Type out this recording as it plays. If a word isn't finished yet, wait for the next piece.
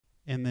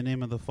In the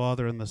name of the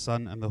Father, and the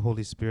Son, and the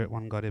Holy Spirit,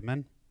 one God,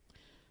 amen.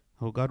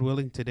 Oh, God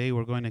willing, today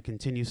we're going to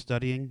continue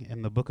studying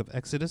in the book of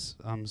Exodus,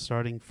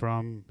 starting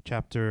from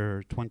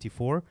chapter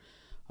 24.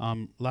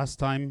 Last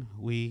time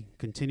we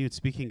continued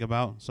speaking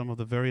about some of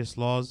the various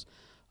laws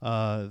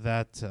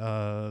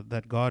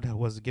that God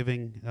was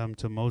giving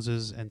to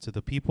Moses and to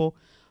the people.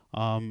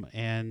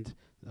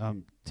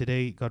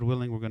 Today, God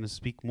willing, we're going to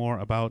speak more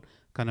about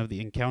kind of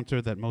the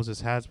encounter that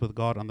Moses has with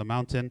God on the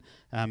mountain,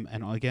 and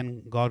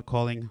again, God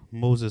calling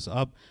Moses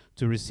up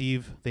to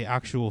receive the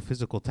actual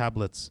physical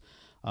tablets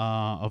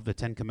of the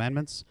Ten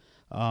Commandments,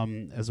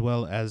 as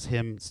well as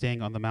him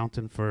staying on the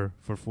mountain for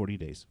 40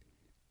 days.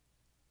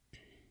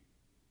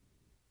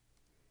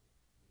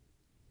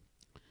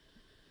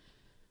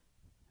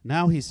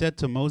 Now he said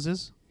to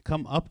Moses,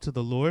 "Come up to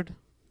the Lord,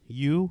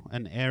 you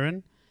and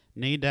Aaron,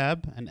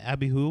 Nadab and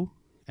Abihu,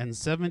 and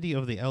 70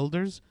 of the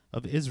elders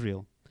of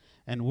Israel,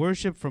 and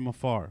worship from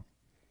afar.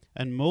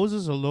 And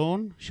Moses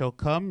alone shall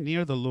come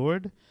near the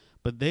Lord,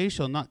 but they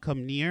shall not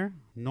come near,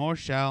 nor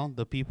shall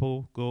the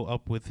people go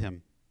up with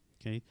him."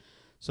 Okay,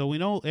 so we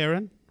know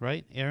Aaron,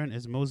 right? Aaron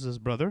is Moses'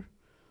 brother.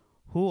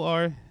 Who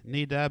are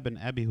Nadab and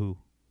Abihu?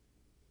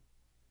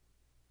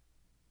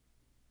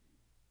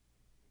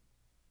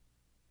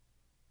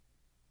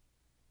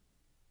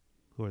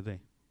 Who are they?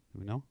 Do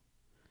we know?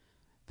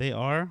 They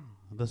are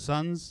the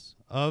sons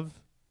of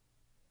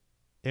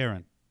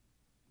Aaron.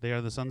 They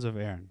are the sons of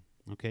Aaron,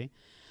 okay?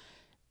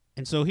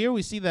 And so here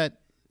we see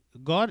that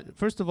God,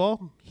 first of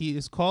all, he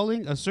is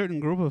calling a certain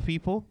group of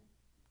people,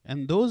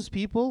 and those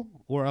people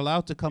were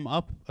allowed to come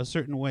up a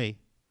certain way.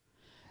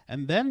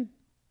 And then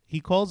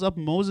he calls up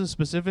Moses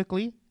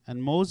specifically,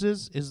 and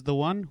Moses is the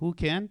one who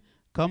can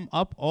come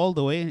up all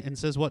the way and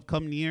says, what?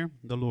 Come near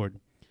the Lord.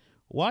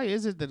 Why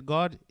is it that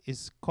God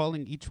is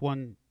calling each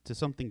one to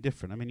something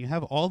different? I mean, you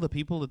have all the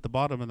people at the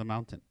bottom of the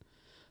mountain.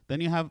 Then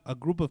you have a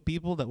group of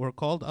people that were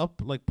called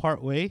up like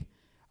part way.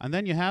 And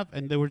then you have,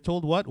 and they were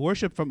told what?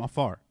 Worship from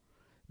afar.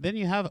 Then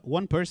you have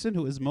one person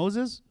who is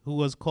Moses, who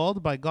was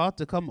called by God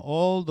to come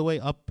all the way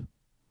up,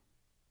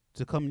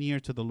 to come near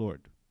to the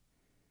Lord.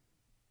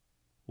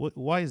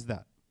 Why is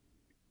that?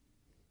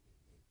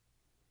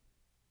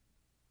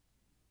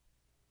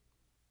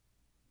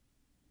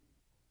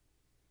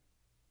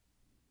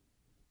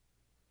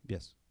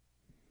 Yes.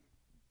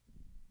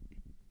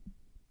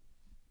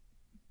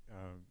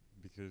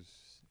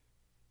 Because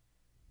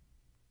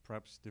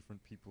perhaps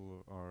different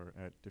people are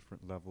at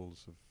different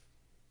levels of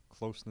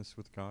closeness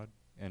with God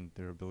and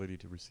their ability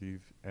to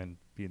receive and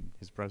be in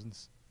his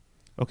presence.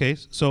 Okay,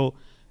 so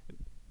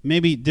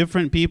maybe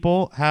different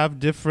people have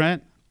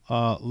different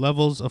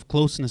levels of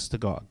closeness to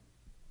God.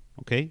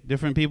 Okay,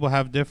 different people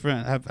have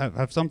different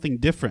have something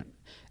different,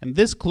 and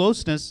this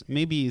closeness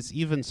maybe is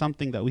even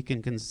something that we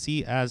can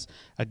see as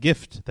a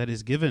gift that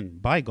is given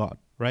by God.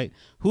 Right?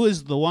 Who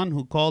is the one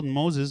who called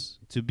Moses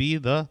to be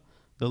the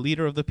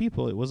leader of the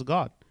people? It was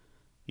God.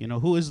 You know,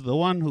 who is the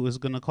one who is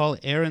going to call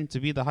Aaron to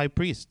be the high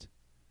priest?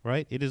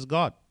 Right? It is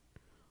God.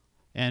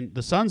 And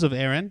the sons of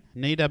Aaron,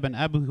 Nadab and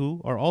Abihu,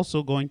 are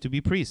also going to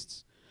be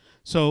priests.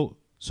 So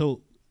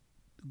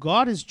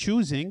God is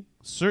choosing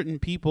certain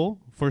people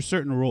for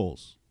certain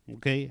roles.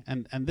 Okay?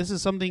 And this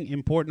is something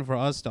important for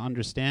us to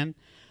understand,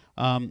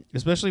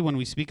 especially when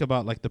we speak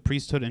about like the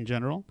priesthood in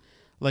general.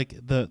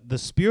 Like the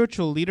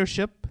spiritual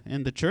leadership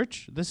in the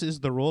church, this is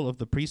the role of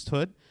the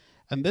priesthood.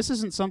 And this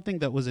isn't something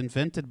that was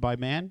invented by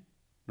man,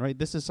 right?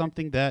 This is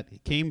something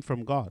that came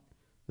from God.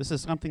 This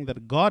is something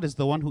that God is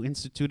the one who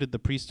instituted the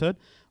priesthood,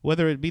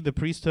 whether it be the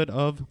priesthood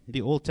of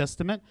the Old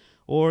Testament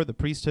or the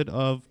priesthood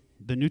of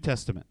the New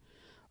Testament.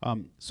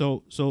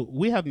 So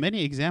we have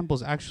many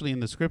examples actually in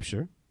the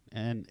scripture,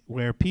 and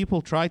where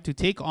people try to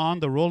take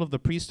on the role of the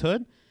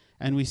priesthood,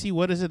 and we see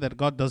what is it that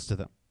God does to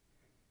them.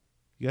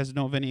 You guys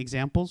know of any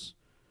examples?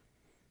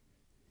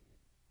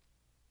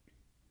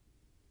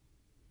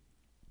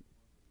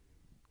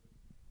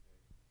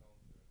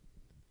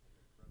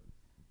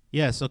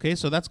 Yes, okay,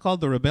 so that's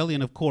called the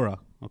rebellion of Korah,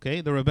 okay?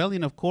 The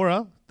rebellion of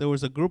Korah, there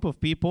was a group of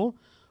people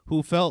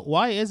who felt,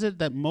 why is it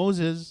that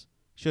Moses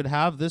should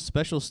have this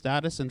special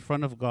status in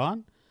front of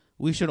God?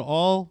 We should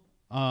all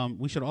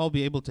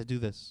be able to do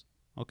this,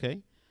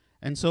 okay?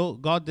 And so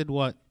God did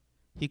what?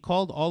 He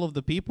called all of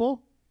the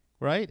people,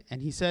 right?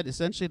 And he said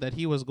essentially that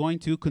he was going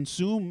to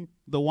consume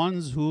the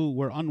ones who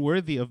were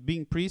unworthy of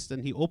being priests,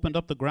 and he opened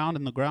up the ground,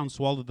 and the ground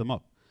swallowed them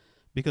up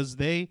because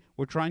they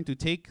were trying to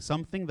take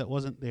something that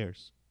wasn't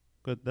theirs.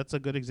 Good. That's a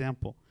good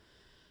example.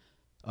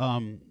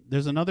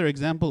 There's another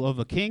example of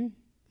a king.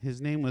 His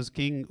name was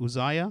King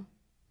Uzziah,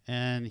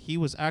 and he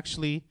was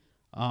actually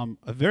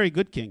a very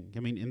good king. I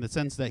mean, in the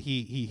sense that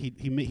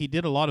he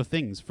did a lot of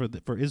things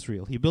for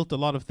Israel. He built a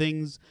lot of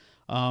things.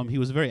 He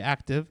was very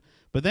active.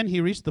 But then he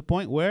reached the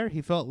point where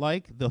he felt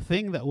like the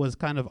thing that was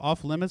kind of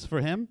off limits for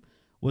him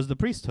was the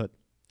priesthood.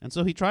 And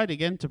so he tried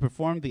again to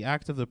perform the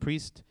act of the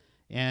priest,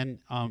 and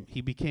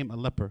he became a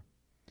leper.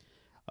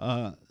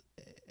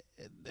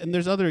 And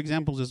there's other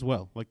examples as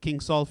well, like King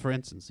Saul, for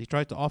instance. He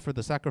tried to offer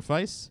the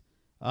sacrifice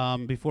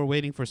before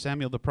waiting for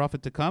Samuel the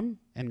prophet to come,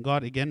 and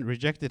God again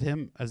rejected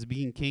him as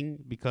being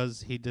king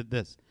because he did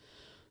this.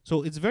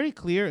 So it's very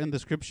clear in the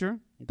scripture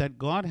that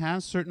God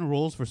has certain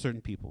roles for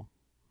certain people.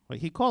 Right?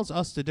 He calls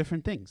us to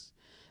different things.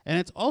 And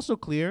it's also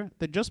clear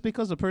that just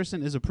because a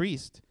person is a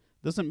priest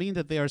doesn't mean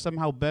that they are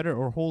somehow better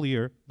or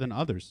holier than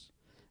others.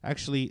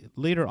 Actually,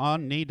 later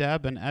on,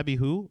 Nadab and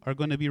Abihu are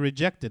going to be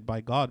rejected by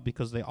God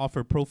because they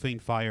offer profane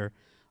fire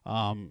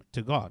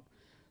to God.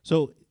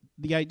 So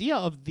the idea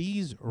of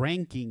these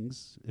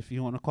rankings, if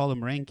you want to call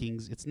them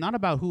rankings, it's not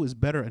about who is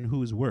better and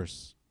who is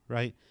worse,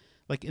 right?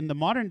 Like in the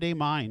modern day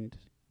mind,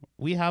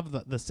 we have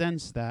the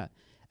sense that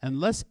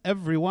unless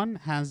everyone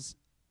has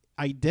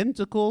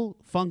identical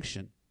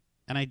function,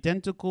 an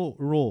identical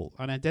role,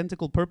 an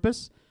identical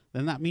purpose,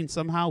 then that means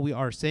somehow we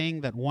are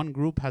saying that one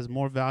group has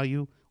more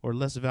value or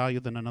less value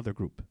than another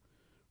group,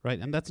 right?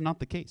 And that's not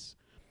the case.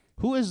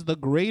 Who is the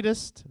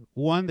greatest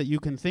one that you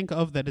can think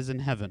of that is in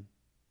heaven?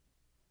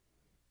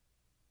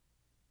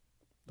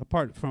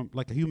 Apart from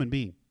like a human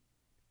being.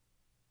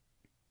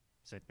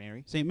 Saint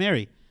Mary. Saint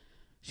Mary.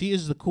 She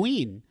is the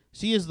queen.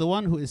 She is the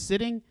one who is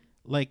sitting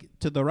like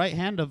to the right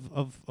hand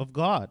of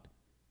God,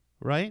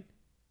 right?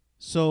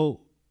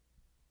 So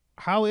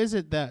how is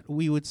it that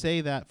we would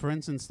say that, for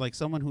instance, like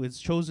someone who is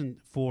chosen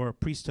for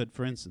priesthood,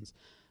 for instance,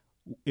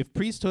 if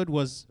priesthood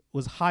was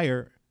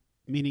higher,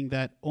 meaning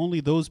that only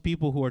those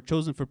people who are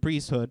chosen for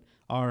priesthood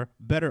are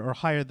better or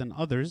higher than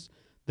others,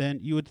 then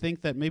you would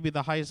think that maybe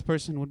the highest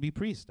person would be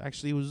priest.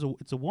 Actually,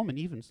 it's a woman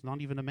even. It's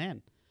not even a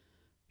man.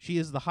 She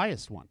is the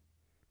highest one,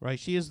 right?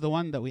 She is the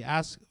one that we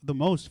ask the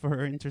most for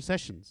her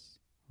intercessions,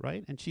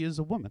 right? And she is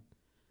a woman.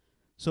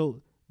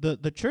 So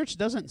the church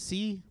doesn't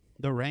see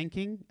the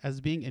ranking as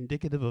being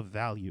indicative of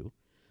value.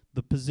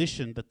 The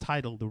position, the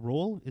title, the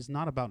role is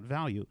not about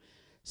value.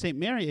 St.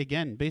 Mary,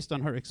 again, based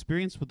on her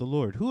experience with the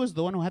Lord, who is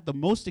the one who had the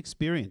most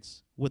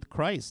experience with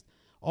Christ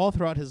all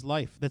throughout his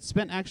life, that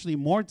spent actually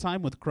more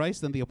time with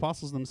Christ than the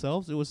apostles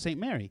themselves? It was St.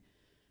 Mary.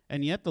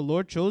 And yet the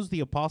Lord chose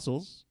the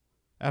apostles,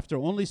 after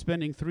only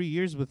spending 3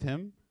 years with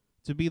him,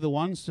 to be the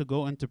ones to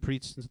go and to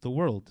preach to the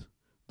world,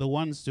 the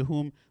ones to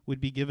whom would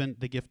be given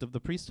the gift of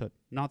the priesthood,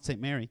 not St.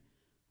 Mary,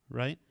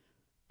 right?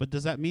 But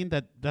does that mean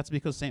that that's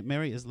because St.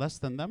 Mary is less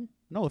than them?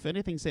 No, if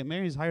anything, St.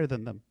 Mary is higher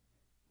than them,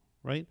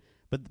 right?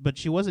 But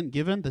she wasn't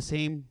given the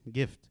same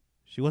gift.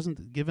 She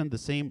wasn't given the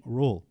same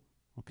role,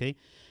 okay?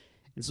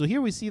 And so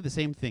here we see the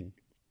same thing.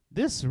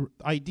 This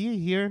idea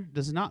here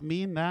does not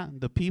mean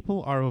that the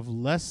people are of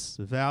less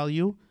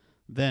value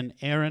than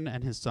Aaron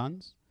and his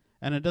sons,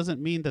 and it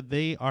doesn't mean that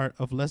they are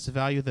of less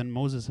value than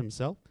Moses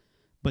himself,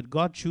 but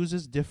God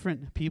chooses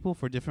different people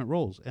for different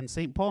roles. And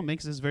St. Paul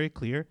makes this very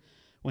clear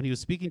when he was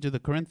speaking to the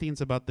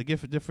Corinthians about the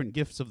different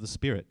gifts of the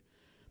Spirit.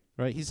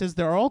 Right? He says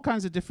there are all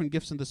kinds of different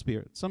gifts in the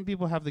Spirit. Some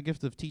people have the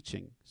gift of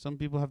teaching. Some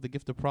people have the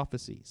gift of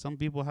prophecy. Some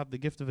people have the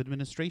gift of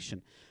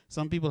administration.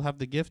 Some people have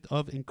the gift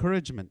of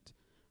encouragement.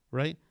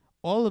 Right?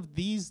 All of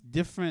these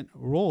different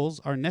roles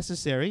are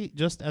necessary,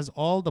 just as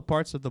all the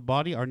parts of the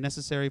body are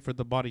necessary for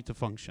the body to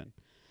function.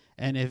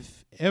 And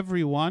if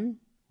everyone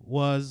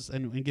was,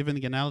 and given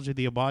the analogy of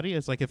the body,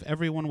 it's like if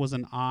everyone was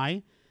an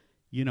eye,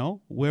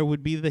 where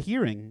would be the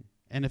hearing?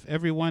 And if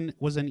everyone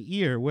was an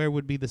ear, where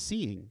would be the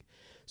seeing?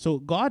 So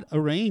God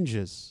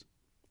arranges,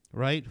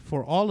 right,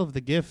 for all of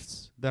the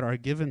gifts that are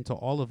given to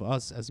all of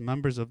us as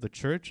members of the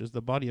church, as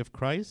the body of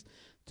Christ,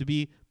 to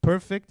be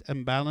perfect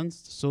and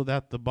balanced so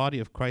that the body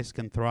of Christ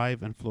can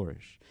thrive and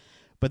flourish.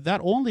 But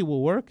that only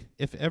will work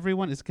if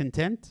everyone is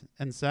content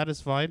and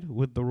satisfied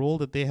with the role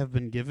that they have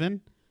been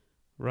given,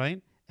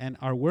 right, and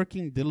are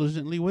working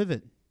diligently with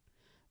it.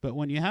 But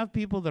when you have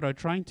people that are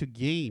trying to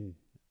gain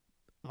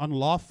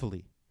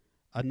unlawfully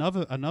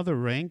another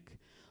rank,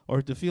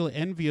 or to feel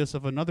envious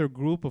of another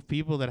group of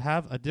people that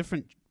have a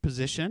different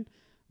position,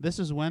 this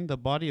is when the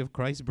body of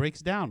Christ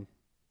breaks down.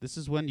 This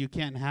is when you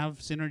can't have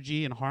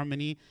synergy and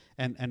harmony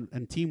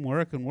and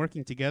teamwork and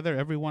working together,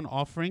 everyone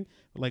offering,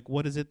 like,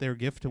 what is it their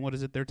gift and what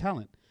is it their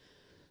talent.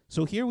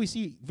 So here we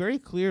see very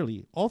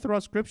clearly, all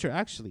throughout Scripture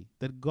actually,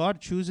 that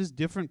God chooses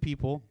different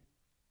people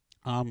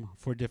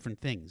for different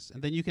things.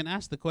 And then you can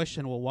ask the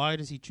question, well, why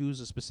does he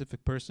choose a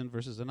specific person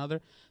versus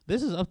another?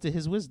 This is up to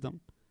his wisdom.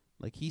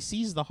 Like, he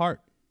sees the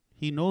heart.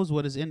 He knows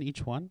what is in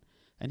each one,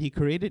 and he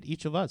created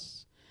each of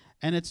us.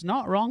 And it's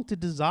not wrong to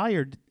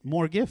desire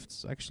more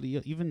gifts.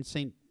 Actually, even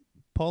St.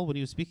 Paul, when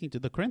he was speaking to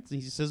the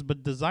Corinthians, he says,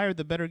 but desire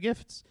the better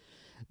gifts.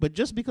 But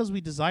just because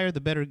we desire the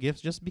better gifts,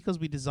 just because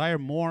we desire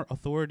more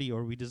authority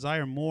or we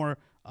desire more,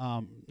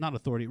 not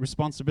authority,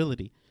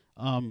 responsibility,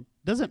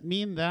 doesn't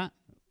mean that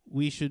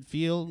we should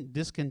feel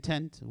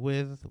discontent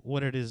with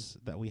what it is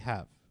that we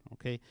have,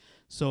 okay?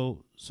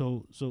 So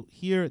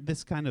here,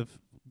 this kind of,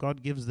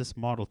 God gives this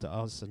model to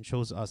us and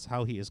shows us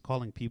how he is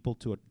calling people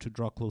to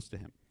draw close to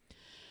him.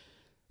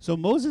 So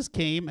Moses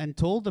came and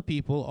told the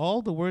people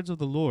all the words of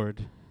the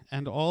Lord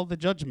and all the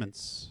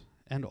judgments.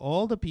 And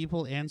all the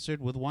people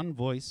answered with one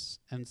voice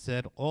and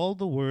said, all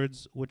the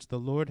words which the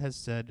Lord has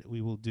said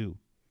we will do.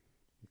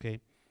 Okay?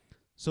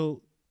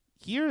 So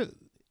here,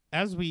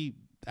 as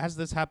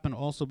this happened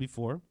also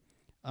before,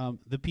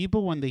 The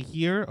people, when they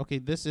hear, okay,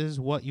 this is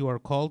what you are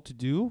called to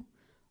do,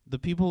 the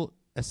people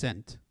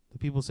assent. The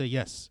people say,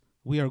 yes,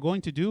 we are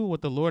going to do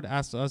what the Lord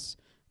asks us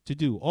to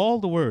do. All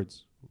the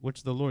words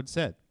which the Lord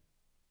said.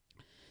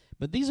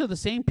 But these are the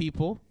same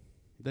people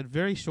that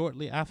very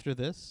shortly after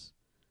this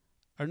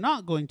are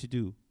not going to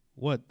do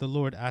what the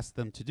Lord asked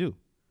them to do.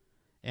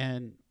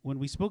 And when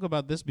we spoke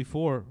about this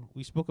before,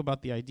 we spoke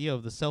about the idea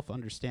of the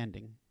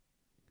self-understanding,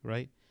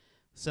 right?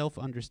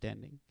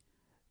 Self-understanding.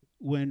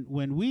 When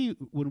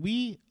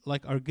we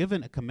like are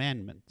given a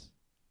commandment,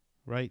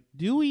 right?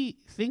 Do we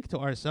think to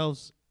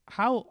ourselves,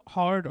 how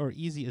hard or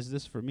easy is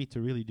this for me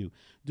to really do?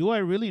 Do I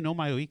really know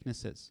my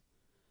weaknesses?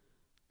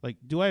 Like,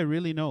 do I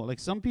really know? Like,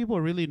 some people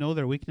really know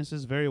their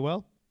weaknesses very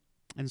well.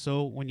 And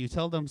so when you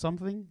tell them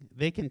something,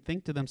 they can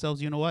think to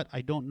themselves, you know what?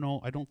 I don't know.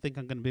 I don't think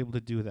I'm going to be able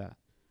to do that.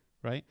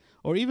 Right?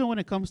 Or even when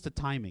it comes to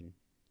timing.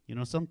 You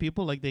know, some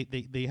people, like,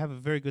 they have a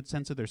very good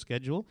sense of their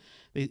schedule.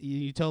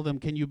 You tell them,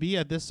 can you be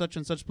at this such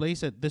and such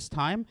place at this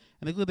time?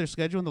 And they look at their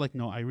schedule and they're like,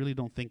 no, I really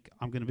don't think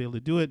I'm going to be able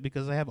to do it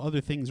because I have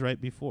other things right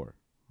before.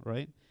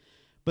 Right?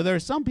 But there are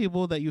some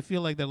people that you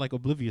feel like they're like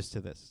oblivious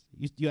to this.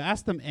 You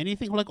ask them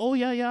anything, like, oh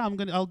yeah,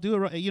 I'll do it.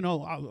 Right. You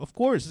know, of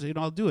course,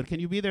 I'll do it. Can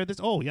you be there this?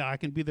 Oh yeah, I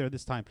can be there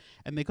this time.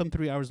 And they come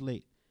 3 hours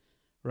late,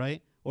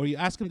 right? Or you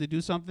ask them to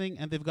do something,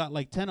 and they've got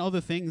like 10 other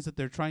things that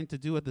they're trying to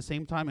do at the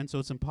same time, and so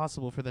it's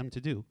impossible for them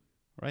to do,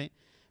 right?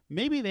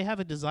 Maybe they have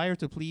a desire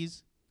to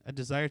please, a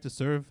desire to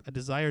serve, a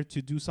desire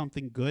to do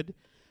something good,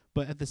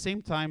 but at the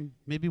same time,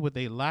 maybe what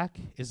they lack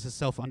is a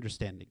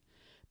self-understanding.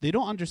 They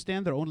don't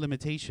understand their own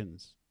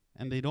limitations.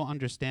 And they don't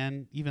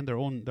understand even their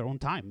own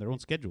time, their own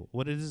schedule,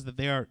 what it is that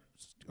they are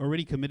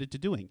already committed to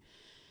doing.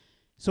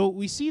 So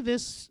we see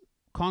this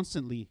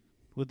constantly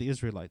with the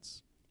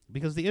Israelites,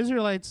 because the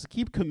Israelites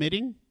keep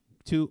committing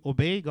to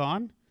obey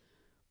God,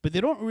 but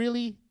they don't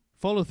really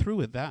follow through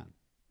with that.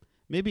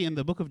 Maybe in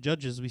the book of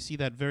Judges we see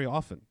that very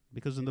often,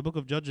 because in the book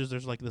of Judges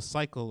there's like this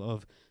cycle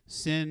of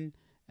sin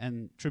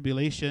and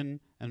tribulation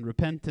and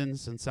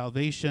repentance and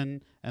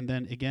salvation, and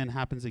then again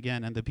happens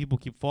again, and the people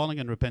keep falling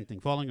and repenting,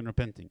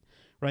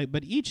 right?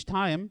 But each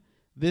time,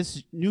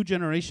 this new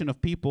generation of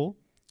people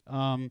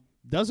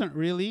doesn't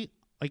really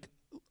like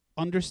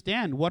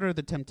understand what are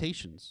the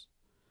temptations,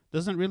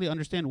 doesn't really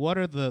understand what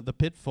are the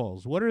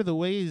pitfalls, what are the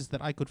ways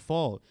that I could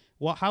fall,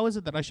 how is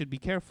it that I should be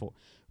careful.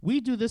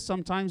 We do this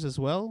sometimes as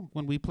well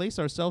when we place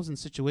ourselves in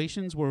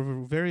situations where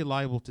we're very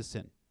liable to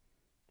sin.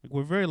 Like,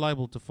 we're very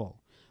liable to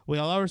fall. We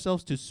allow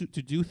ourselves to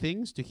do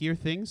things, to hear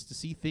things, to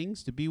see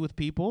things, to be with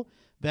people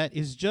that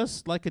is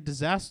just like a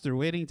disaster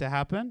waiting to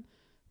happen.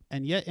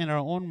 And yet in our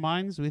own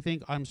minds, we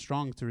think, I'm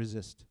strong to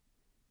resist.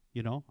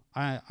 You know,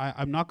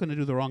 I'm not going to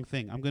do the wrong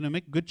thing. I'm going to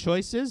make good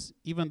choices,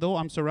 even though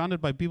I'm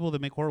surrounded by people that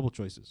make horrible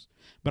choices.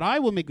 But I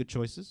will make good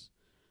choices,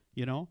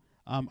 you know.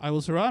 I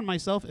will surround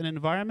myself in an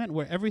environment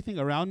where everything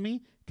around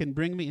me can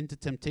bring me into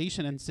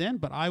temptation and sin,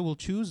 but I will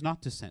choose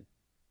not to sin,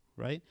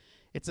 right?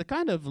 It's a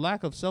kind of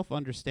lack of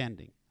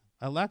self-understanding.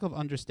 A lack of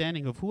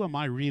understanding of who am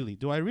I really?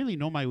 Do I really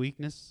know my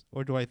weakness,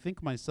 or do I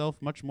think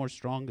myself much more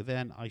strong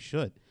than I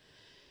should?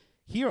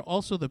 Here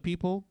also the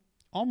people,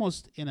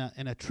 almost in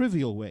a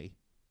trivial way,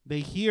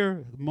 they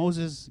hear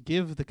Moses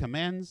give the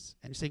commands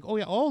and saying, oh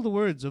yeah, all the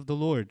words of the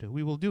Lord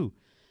we will do.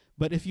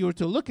 But if you were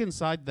to look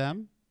inside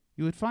them,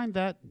 you would find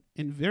that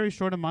in a very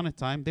short amount of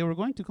time, they were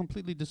going to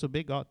completely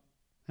disobey God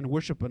and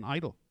worship an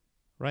idol,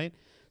 right?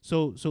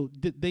 So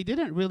they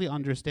didn't really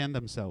understand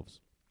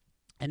themselves.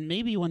 And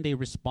maybe when they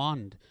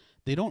respond,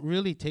 they don't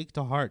really take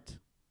to heart,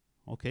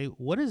 okay,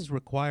 what is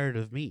required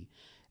of me?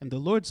 And the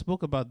Lord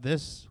spoke about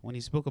this when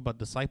he spoke about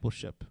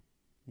discipleship.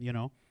 You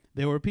know,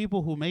 there were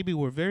people who maybe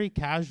were very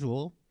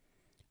casual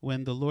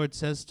when the Lord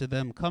says to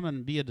them, come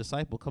and be a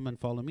disciple, come and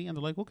follow me. And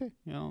they're like, okay,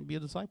 you know, be a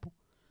disciple.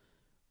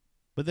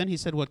 But then he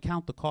said, what?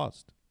 Count the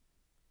cost,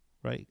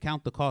 right?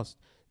 Count the cost.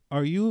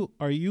 Are you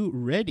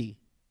ready,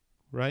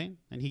 right?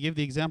 And he gave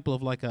the example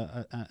of like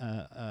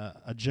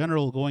a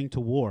general going to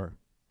war,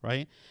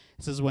 right?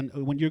 It says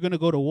when you're going to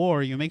go to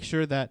war, you make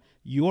sure that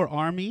your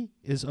army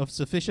is of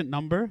sufficient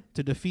number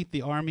to defeat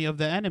the army of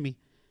the enemy.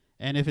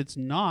 And if it's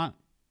not,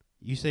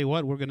 you say,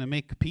 what? We're going to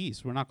make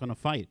peace. We're not going to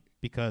fight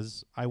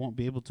because I won't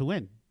be able to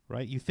win,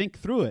 right? You think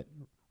through it,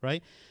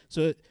 right?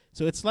 So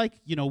it's like,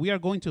 you know, we are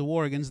going to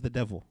war against the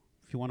devil,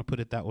 if you want to put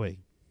it that way,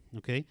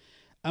 okay?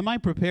 Am I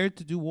prepared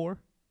to do war?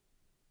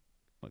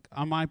 Like,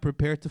 am I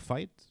prepared to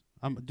fight?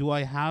 Do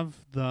I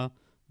have the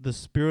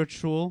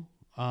spiritual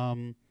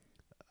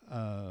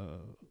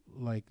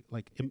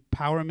like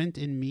empowerment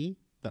in me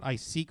that I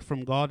seek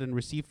from God and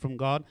receive from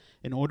God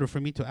in order for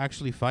me to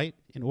actually fight,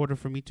 in order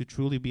for me to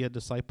truly be a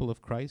disciple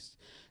of Christ?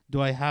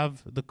 Do I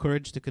have the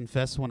courage to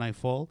confess when I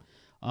fall?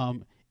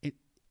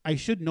 I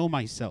should know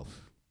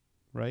myself,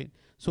 right?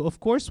 So of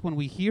course, when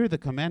we hear the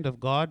command of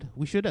God,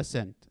 we should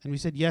assent. And we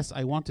said, yes,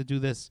 I want to do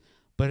this.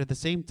 But at the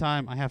same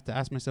time, I have to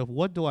ask myself,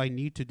 what do I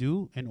need to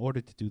do in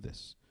order to do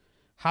this?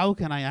 How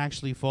can I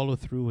actually follow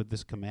through with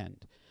this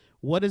command?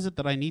 What is it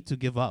that I need to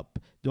give up?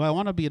 Do I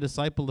want to be a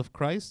disciple of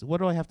Christ? What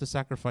do I have to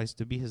sacrifice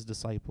to be his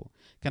disciple?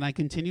 Can I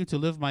continue to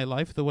live my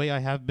life the way I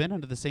have been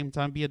and at the same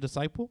time be a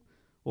disciple?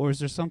 Or is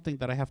there something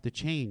that I have to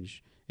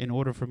change in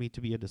order for me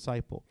to be a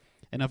disciple?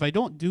 And if I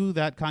don't do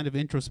that kind of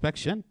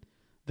introspection,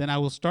 then I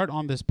will start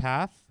on this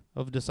path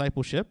of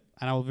discipleship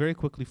and I will very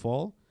quickly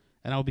fall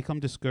and I will become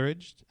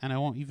discouraged and I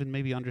won't even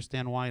maybe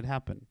understand why it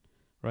happened,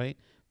 right?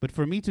 But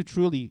for me to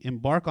truly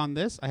embark on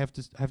this, I have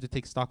to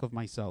take stock of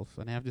myself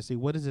and I have to say,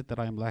 what is it that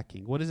I am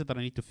lacking? What is it that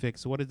I need to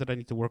fix? What is it I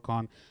need to work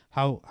on?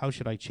 How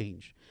should I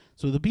change?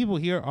 So the people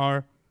here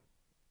are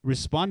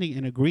responding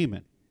in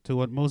agreement to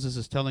what Moses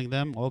is telling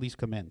them, all these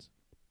commands.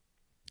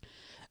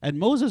 And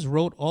Moses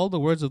wrote all the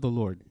words of the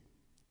Lord.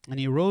 And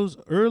he rose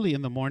early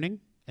in the morning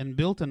and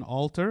built an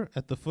altar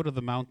at the foot of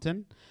the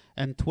mountain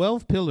and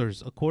 12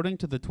 pillars according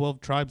to the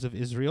 12 tribes of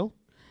Israel.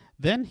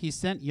 Then he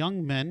sent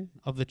young men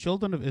of the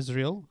children of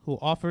Israel who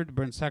offered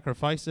burnt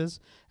sacrifices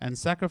and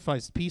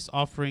sacrificed peace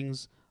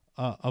offerings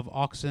of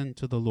oxen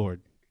to the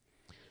Lord.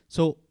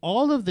 So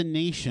all of the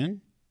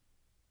nation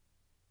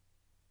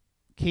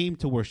came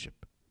to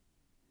worship.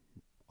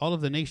 All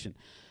of the nation.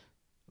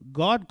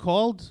 God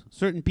called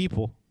certain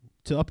people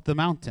to up the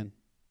mountain.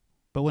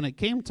 But when it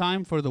came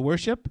time for the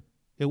worship,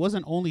 it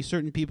wasn't only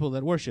certain people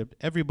that worshiped.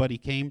 Everybody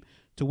came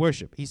to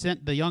worship. He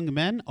sent the young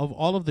men of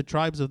all of the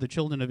tribes of the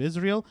children of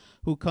Israel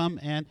who come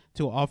and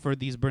to offer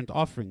these burnt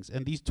offerings.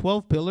 And these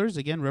 12 pillars,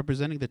 again,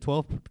 representing the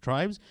 12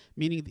 tribes,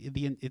 meaning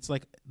it's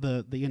like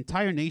the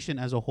entire nation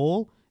as a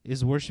whole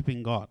is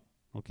worshiping God.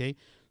 Okay?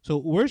 So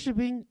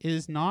worshiping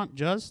is not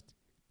just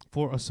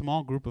for a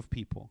small group of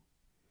people,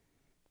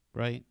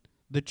 right?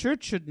 The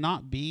church should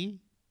not be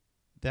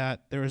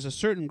that there is a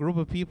certain group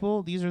of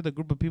people. These are the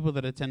group of people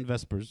that attend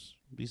Vespers.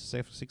 These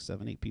 6,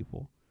 7, 8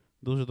 people.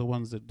 Those are the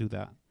ones that do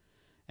that.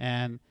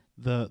 And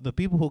the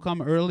people who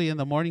come early in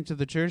the morning to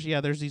the church,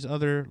 yeah, there's these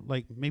other,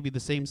 like maybe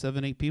the same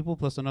 7, 8 people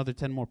plus another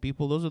 10 more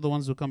people. Those are the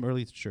ones who come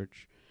early to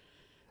church.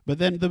 But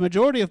then the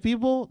majority of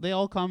people, they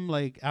all come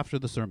like after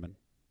the sermon.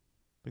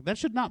 Like that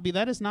should not be,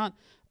 that is not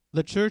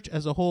the church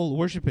as a whole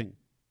worshiping,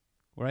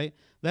 right?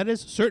 That is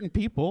certain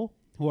people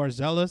who are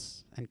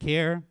zealous and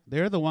care.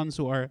 They're the ones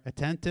who are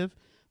attentive.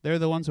 They're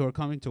the ones who are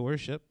coming to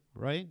worship,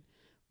 right?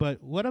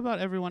 But what about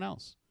everyone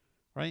else,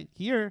 right?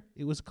 Here,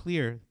 it was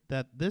clear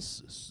that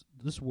this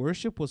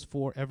worship was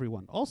for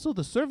everyone. Also,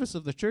 the service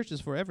of the church is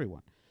for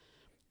everyone.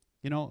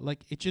 You know,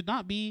 like it should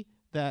not be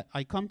that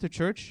I come to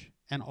church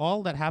and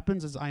all that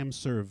happens is I am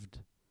served.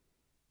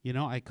 You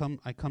know, I come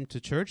to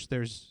church.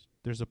 There's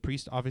a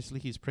priest,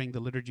 obviously, he's praying the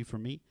liturgy for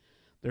me.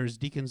 There's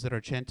deacons that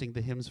are chanting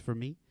the hymns for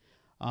me.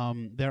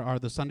 There are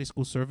the Sunday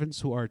school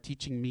servants who are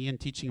teaching me and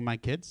teaching my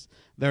kids.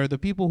 There are the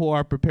people who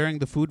are preparing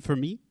the food for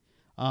me.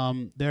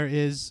 There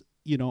is,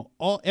 you know,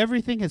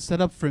 everything is set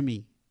up for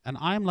me. And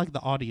I'm like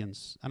the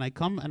audience. And I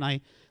come and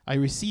I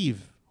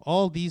receive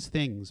all these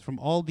things from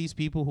all these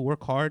people who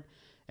work hard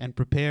and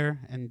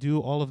prepare and do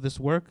all of this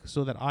work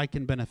so that I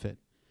can benefit.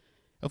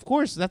 Of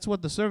course, that's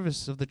what the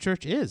service of the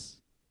church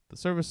is. The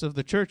service of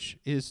the church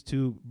is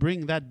to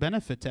bring that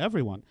benefit to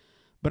everyone.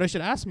 But I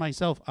should ask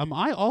myself, am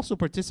I also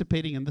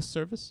participating in this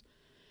service?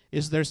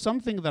 Is there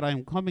something that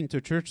I'm coming to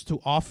church to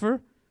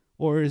offer,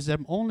 or is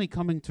I'm only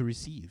coming to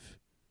receive?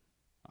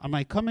 Am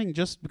I coming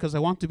just because I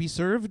want to be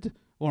served,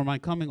 or am I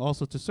coming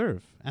also to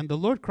serve? And the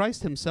Lord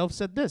Christ himself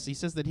said this. He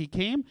says that he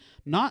came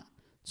not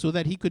so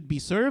that he could be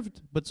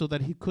served, but so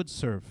that he could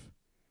serve.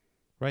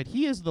 Right?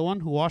 He is the one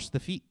who washed the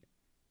feet.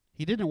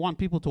 He didn't want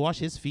people to wash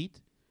his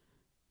feet.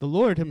 The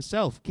Lord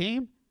himself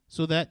came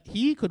so that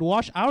he could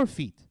wash our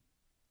feet.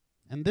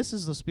 And this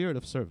is the spirit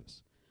of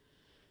service.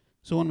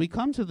 So when we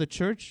come to the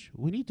church,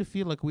 we need to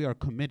feel like we are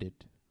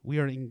committed. We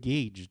are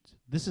engaged.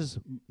 This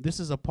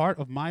is a part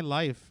of my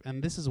life,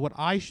 and this is what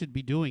I should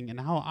be doing and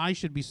how I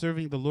should be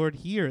serving the Lord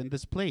here in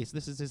this place.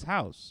 This is his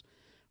house,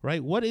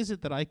 right? What is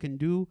it that I can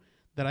do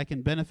that I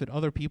can benefit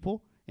other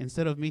people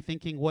instead of me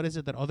thinking, what is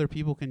it that other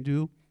people can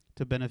do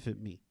to benefit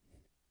me?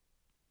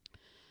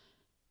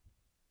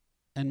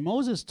 And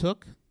Moses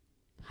took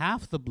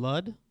half the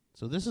blood.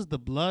 So this is the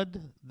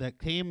blood that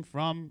came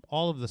from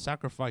all of the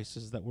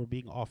sacrifices that were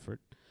being offered.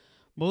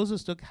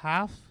 Moses took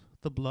half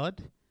the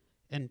blood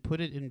and put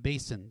it in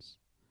basins,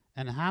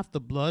 and half the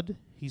blood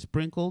he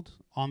sprinkled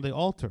on the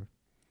altar.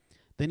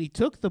 Then he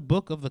took the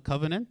book of the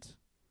covenant,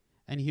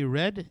 and he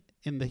read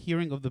in the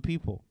hearing of the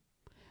people.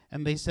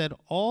 And they said,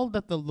 all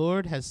that the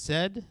Lord has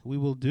said we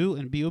will do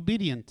and be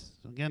obedient.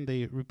 Again,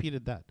 they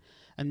repeated that.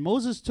 And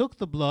Moses took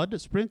the blood,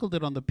 sprinkled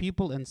it on the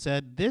people, and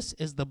said, this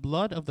is the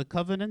blood of the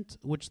covenant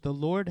which the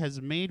Lord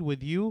has made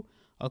with you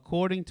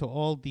according to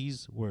all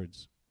these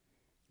words.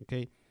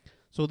 Okay,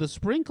 so the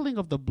sprinkling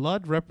of the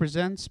blood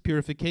represents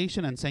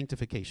purification and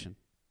sanctification,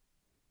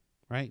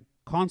 right?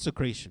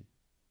 Consecration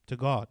to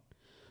God.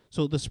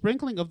 So the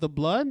sprinkling of the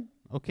blood,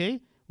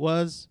 okay,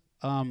 was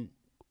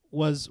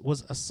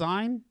a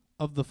sign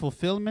of the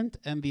fulfillment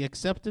and the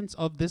acceptance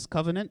of this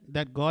covenant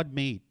that God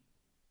made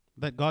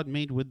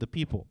with the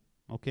people.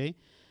 Okay,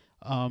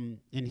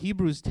 in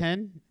Hebrews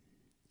 10,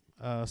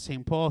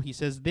 St. Paul, he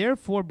says,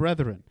 therefore,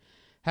 brethren,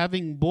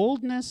 having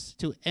boldness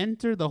to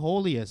enter the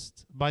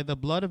holiest by the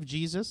blood of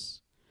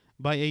Jesus,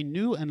 by a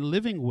new and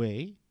living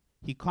way,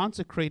 he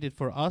consecrated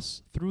for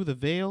us through the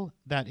veil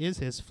that is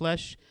his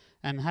flesh,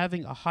 and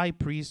having a high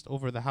priest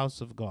over the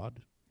house of God.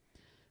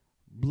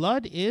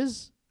 Blood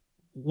is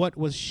what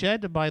was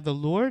shed by the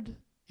Lord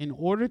in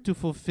order to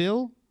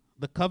fulfill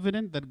the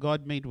covenant that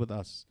God made with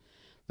us.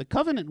 The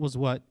covenant was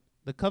what?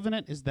 The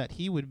covenant is that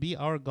he would be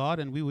our God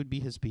and we would be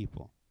his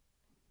people.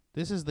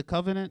 This is the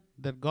covenant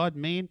that God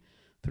made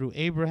through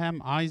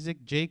Abraham,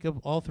 Isaac, Jacob,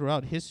 all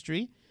throughout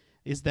history,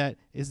 is that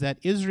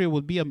Israel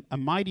would be a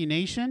mighty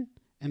nation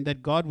and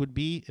that God would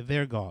be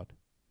their God.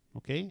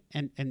 Okay?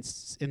 And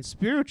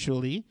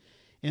spiritually,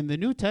 in the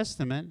New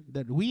Testament,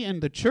 that we in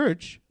the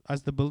church,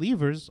 as the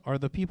believers, are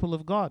the people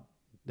of God.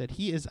 That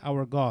he is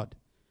our God.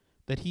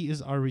 That he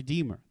is our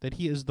Redeemer. That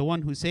he is the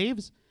one who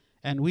saves,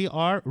 and we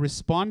are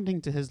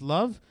responding to his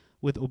love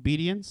with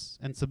obedience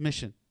and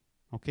submission.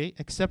 Okay?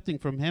 Accepting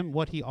from him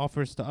what he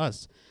offers to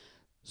us.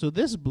 So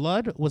this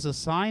blood was a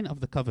sign of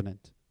the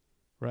covenant,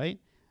 right?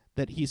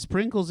 That he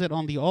sprinkles it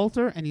on the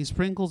altar and he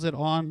sprinkles it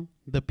on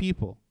the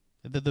people.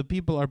 That the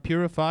people are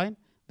purified,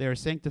 they are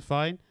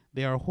sanctified,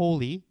 they are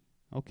holy,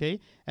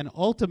 okay? And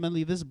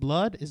ultimately this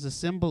blood is a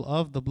symbol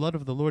of the blood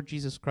of the Lord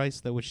Jesus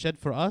Christ that was shed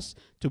for us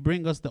to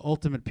bring us the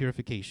ultimate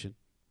purification,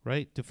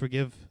 right? To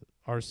forgive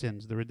our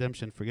sins, the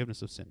redemption,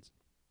 forgiveness of sins.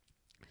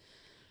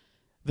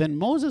 Then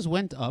Moses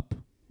went up,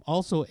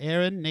 also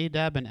Aaron,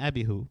 Nadab, and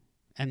Abihu,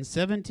 and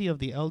 70 of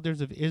the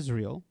elders of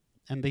Israel,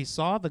 and they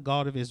saw the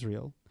God of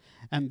Israel.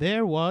 And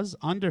there was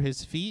under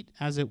his feet,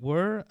 as it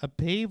were, a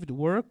paved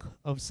work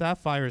of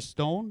sapphire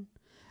stone,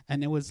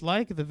 and it was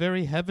like the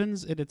very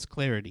heavens in its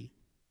clarity.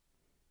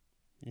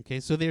 Okay,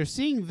 so they're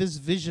seeing this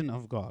vision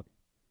of God.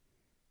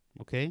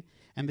 Okay,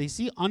 and they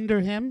see under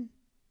him,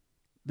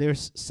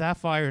 there's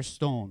sapphire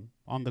stone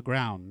on the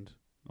ground.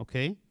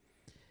 Okay,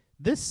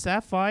 this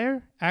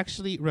sapphire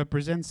actually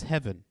represents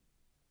heaven.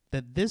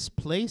 That this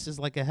place is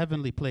like a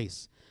heavenly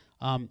place.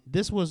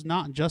 This was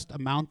not just a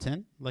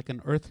mountain, like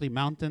an earthly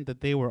mountain that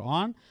they were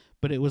on,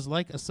 but it was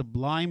like a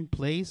sublime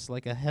place,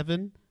 like a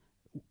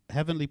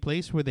heavenly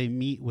place where they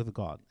meet with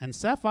God. And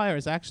sapphire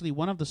is actually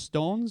one of the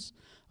stones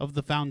of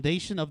the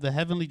foundation of the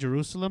heavenly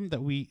Jerusalem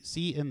that we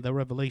see in the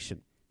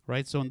Revelation,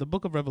 right? So in the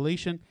book of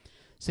Revelation,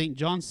 St.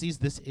 John sees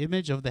this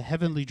image of the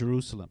heavenly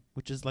Jerusalem,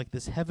 which is like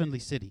this heavenly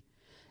city.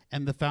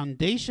 And the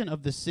foundation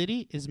of the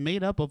city is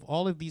made up of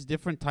all of these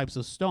different types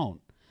of stone.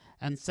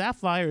 And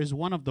sapphire is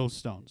one of those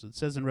stones. It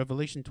says in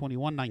Revelation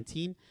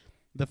 21:19,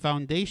 the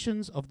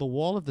foundations of the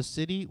wall of the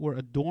city were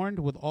adorned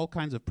with all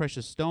kinds of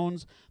precious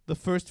stones. The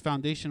first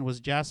foundation was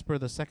jasper,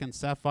 the second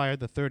sapphire,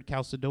 the third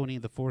chalcedony,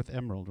 and the fourth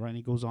emerald, right? And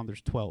he goes on,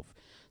 there's 12.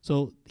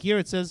 So here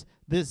it says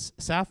this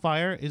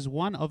sapphire is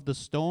one of the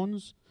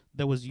stones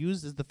that was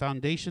used as the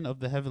foundation of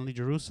the heavenly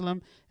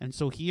Jerusalem. And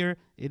so here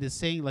it is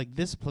saying like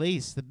this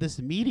place, that this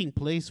meeting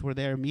place where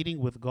they are meeting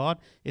with God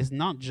is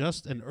not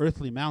just an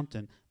earthly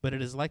mountain, but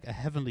it is like a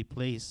heavenly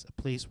place, a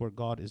place where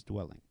God is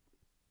dwelling.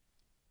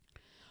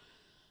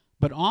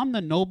 But on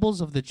the nobles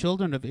of the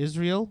children of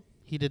Israel,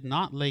 he did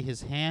not lay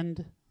his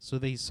hand, so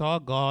they saw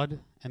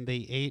God and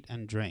they ate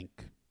and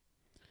drank.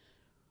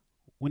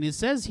 When it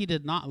says he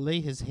did not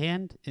lay his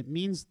hand, it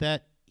means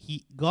that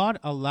God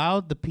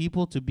allowed the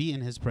people to be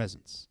in his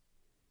presence.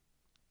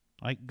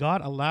 Like God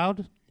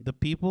allowed the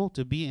people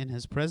to be in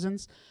his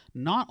presence.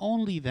 Not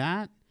only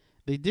that,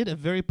 they did a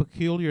very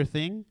peculiar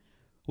thing,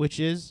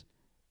 which is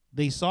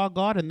they saw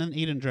God and then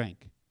ate and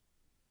drank.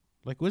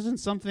 Like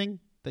wasn't something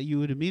that you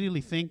would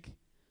immediately think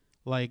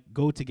like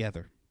go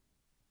together.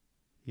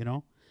 You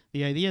know?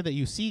 The idea that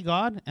you see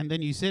God and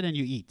then you sit and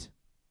you eat.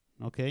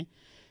 Okay?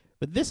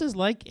 But this is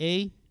like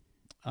a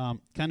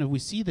we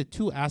see the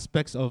two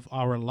aspects of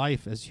our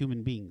life as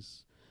human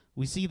beings.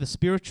 We see the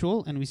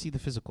spiritual and we see the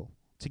physical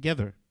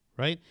together,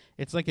 right?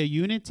 It's like a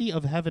unity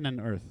of heaven and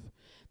earth.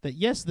 That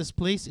yes, this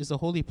place is a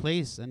holy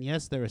place, and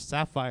yes, there is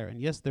sapphire,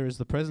 and yes, there is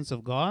the presence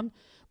of God,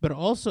 but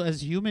also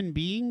as human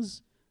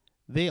beings,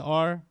 they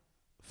are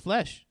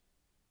flesh,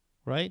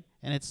 right?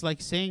 And it's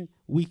like saying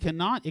we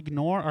cannot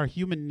ignore our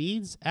human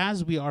needs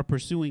as we are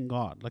pursuing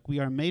God. Like we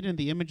are made in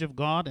the image of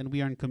God and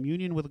we are in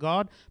communion with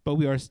God, but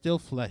we are still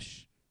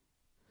flesh.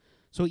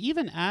 So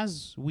even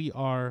as we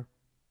are,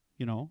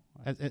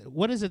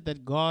 what is it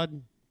that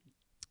God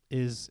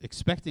is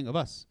expecting of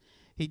us?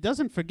 He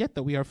doesn't forget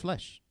that we are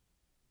flesh.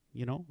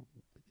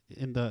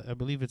 I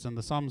believe it's in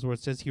the Psalms where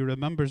it says he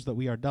remembers that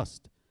we are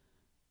dust.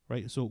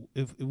 Right? So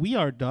if we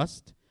are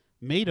dust,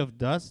 made of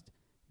dust,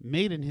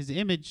 made in his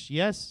image,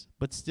 yes,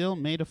 but still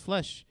made of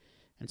flesh.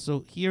 And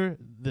so here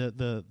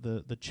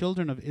the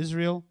children of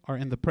Israel are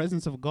in the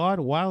presence of God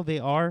while they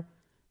are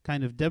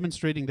kind of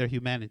demonstrating their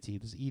humanity,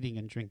 just eating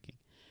and drinking.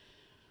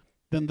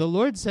 Then the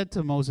Lord said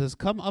to Moses,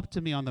 "Come up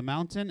to me on the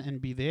mountain and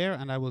be there,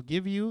 and I will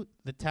give you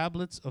the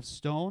tablets of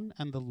stone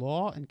and the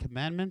law and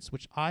commandments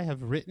which I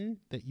have written,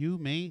 that you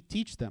may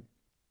teach them."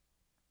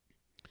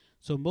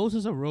 So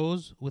Moses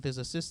arose with his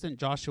assistant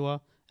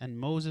Joshua, and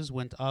Moses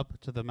went up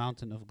to the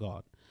mountain of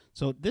God.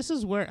 So this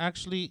is where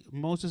actually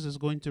Moses is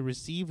going to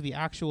receive the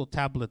actual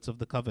tablets of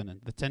the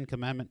covenant, the 10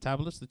 commandment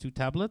tablets, the 2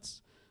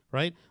 tablets,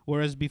 right?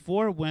 Whereas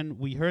before, when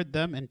we heard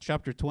them in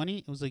chapter 20,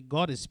 it was like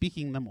God is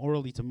speaking them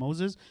orally to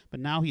Moses, but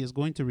now he is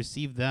going to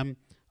receive them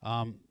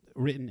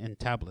written in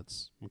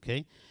tablets,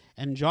 okay?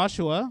 And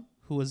Joshua,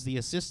 who was the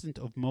assistant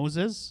of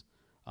Moses,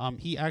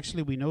 he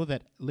actually, we know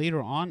that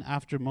later on,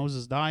 after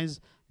Moses dies,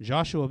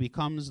 Joshua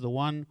becomes the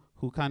one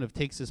who kind of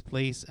takes his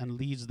place and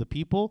leads the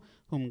people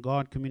whom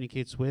God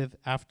communicates with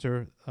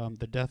after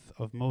the death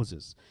of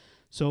Moses.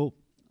 So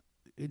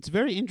it's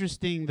very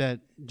interesting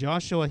that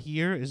Joshua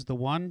here is the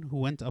one who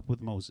went up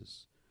with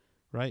Moses,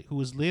 right? Who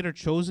was later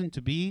chosen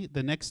to be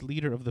the next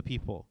leader of the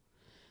people.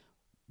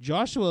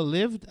 Joshua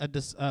lived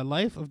a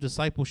life of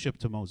discipleship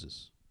to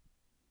Moses.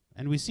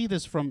 And we see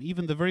this from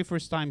even the very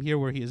first time here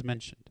where he is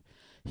mentioned.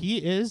 He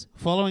is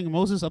following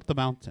Moses up the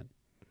mountain.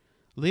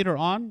 Later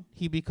on,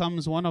 he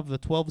becomes one of the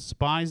 12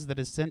 spies that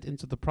is sent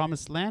into the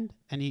promised land,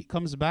 and he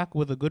comes back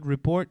with a good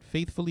report,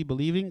 faithfully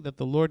believing that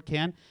the Lord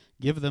can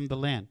give them the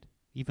land,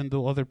 even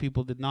though other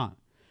people did not.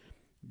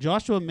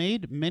 Joshua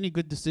made many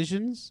good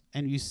decisions,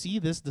 and you see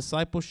this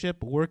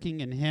discipleship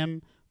working in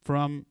him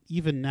from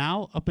even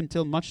now up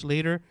until much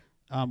later,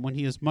 when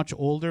he is much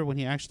older, when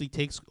he actually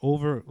takes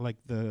over like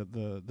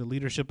the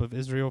leadership of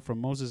Israel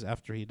from Moses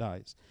after he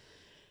dies.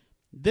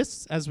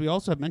 This, as we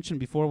also have mentioned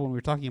before when we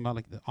were talking about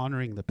like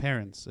honoring the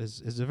parents,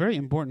 is a very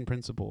important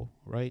principle,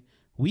 right?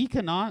 We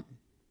cannot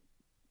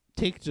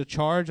take the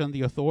charge on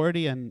the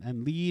authority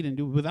and lead and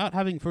do without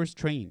having first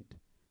trained,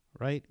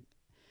 right?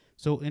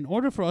 So in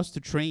order for us to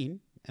train,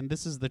 and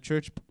this is the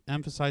church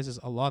emphasizes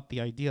a lot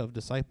the idea of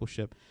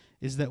discipleship,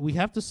 is that we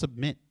have to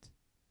submit.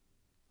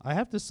 I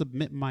have to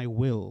submit my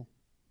will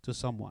to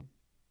someone.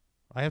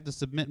 I have to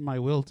submit my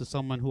will to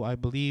someone who I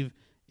believe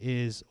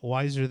is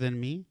wiser than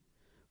me,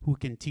 who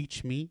can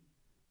teach me,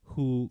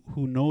 who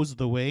knows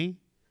the way,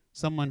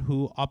 someone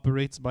who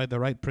operates by the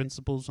right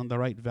principles and the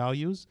right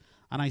values,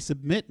 and I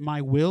submit my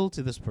will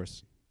to this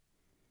person.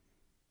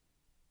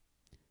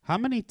 How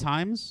many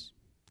times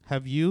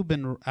have you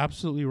been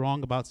absolutely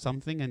wrong about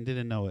something and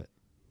didn't know it?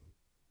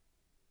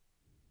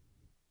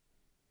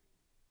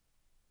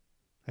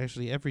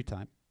 Actually, every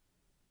time.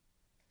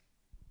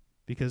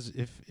 Because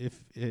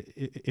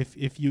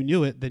if you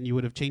knew it, then you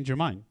would have changed your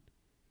mind.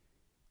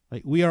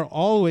 Like we are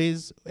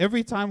always,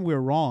 every time we're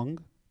wrong,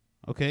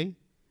 okay?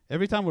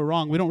 Every time we're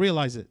wrong, we don't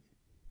realize it,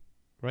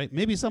 right?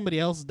 Maybe somebody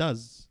else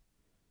does,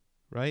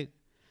 right?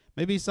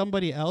 Maybe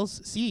somebody else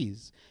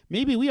sees.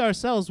 Maybe we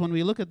ourselves, when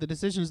we look at the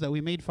decisions that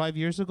we made 5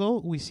 years ago,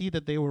 we see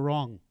that they were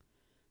wrong,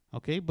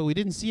 okay? But we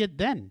didn't see it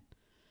then.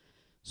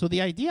 So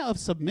the idea of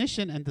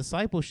submission and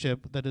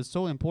discipleship that is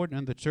so important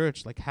in the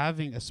church, like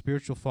having a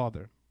spiritual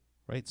father,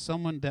 right?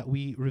 Someone that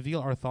we reveal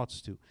our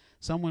thoughts to,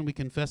 someone we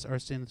confess our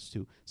sins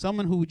to,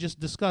 someone who we just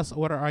discuss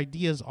what our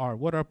ideas are,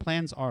 what our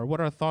plans are, what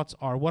our thoughts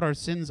are, what our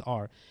sins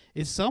are,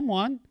 is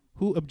someone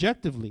who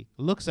objectively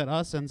looks at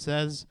us and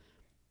says,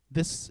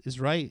 this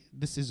is right,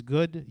 this is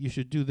good, you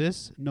should do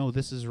this, no,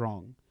 this is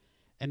wrong.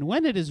 And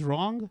when it is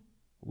wrong,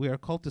 we are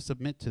called to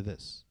submit to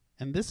this.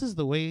 And this is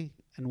the way,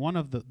 and one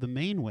of the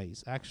main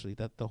ways, actually,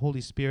 that the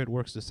Holy Spirit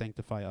works to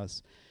sanctify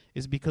us,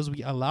 is because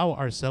we allow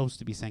ourselves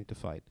to be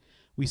sanctified.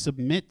 We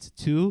submit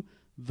to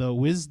the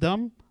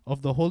wisdom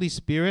of the Holy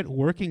Spirit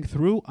working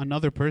through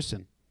another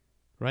person,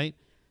 right?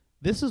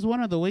 This is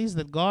one of the ways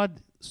that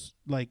God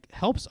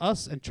helps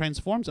us and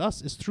transforms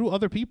us is through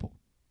other people.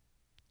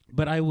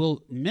 But I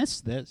will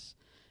miss this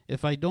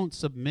if I don't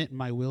submit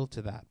my will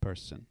to that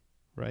person,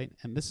 right?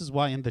 And this is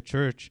why in the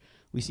church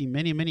we see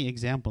many, many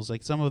examples.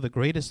 Like some of the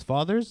greatest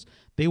fathers,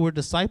 they were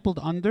discipled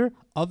under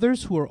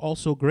others who are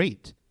also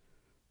great,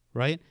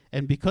 right?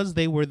 And because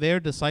they were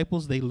their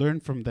disciples, they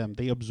learned from them,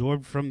 they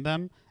absorbed from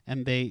them,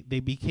 and they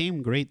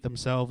became great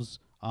themselves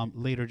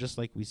later, just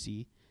like we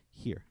see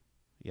here.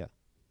 Yeah.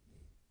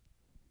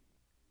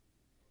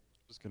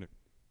 Just going to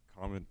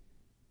comment.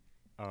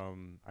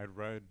 I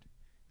read,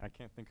 I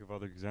can't think of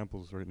other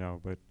examples right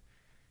now, but,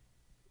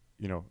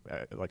 you know,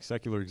 like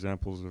secular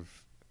examples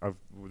of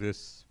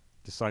this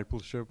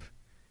discipleship.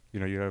 You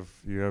know,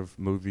 you have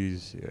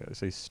movies,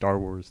 say Star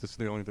Wars. This is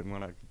the only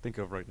one I can think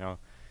of right now.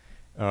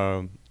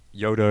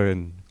 Yoda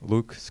and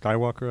Luke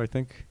Skywalker, I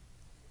think,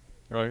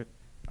 right?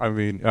 I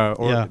mean,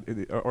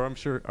 or I'm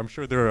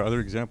sure there are other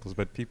examples,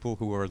 but people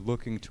who are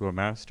looking to a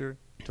master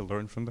to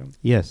learn from them.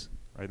 Yes.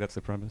 Right. That's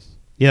the premise.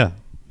 Yeah,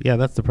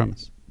 that's the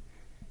premise.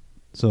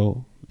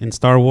 So in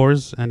Star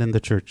Wars and in the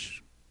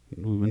church,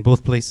 in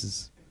both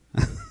places.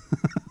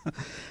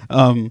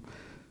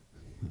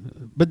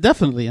 But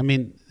definitely, I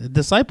mean,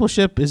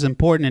 discipleship is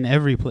important in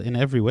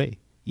every way,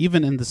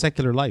 even in the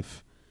secular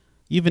life,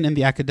 even in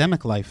the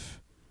academic life.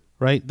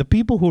 Right, the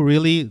people who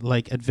really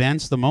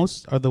advance the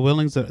most are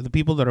the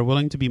people that are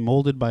willing to be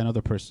molded by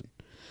another person.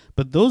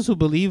 But those who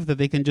believe that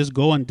they can just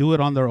go and do it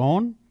on their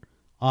own,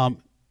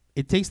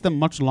 it takes them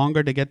much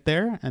longer to get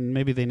there, and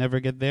maybe they never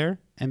get there,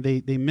 and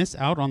they miss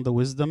out on the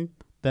wisdom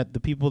that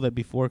the people that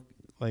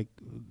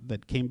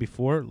came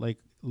before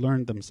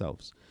learned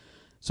themselves.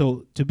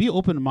 So to be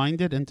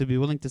open-minded and to be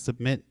willing to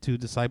submit to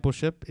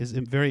discipleship is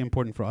very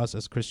important for us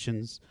as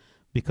Christians,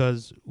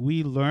 because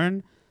we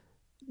learn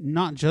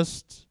not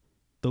just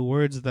the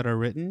words that are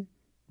written,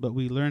 but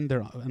we learn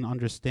there and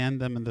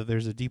understand them, and that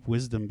there's a deep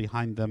wisdom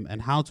behind them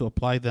and how to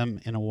apply them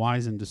in a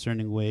wise and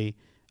discerning way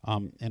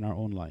in our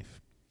own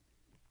life.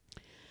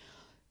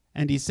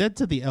 And he said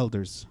to the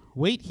elders,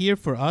 "Wait here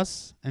for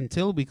us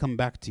until we come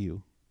back to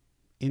you.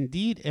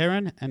 Indeed,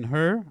 Aaron and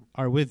Hur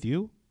are with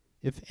you.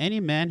 If any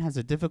man has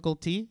a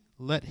difficulty,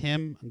 let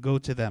him go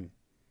to them."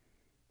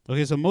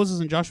 Okay, so Moses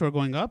and Joshua are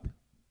going up,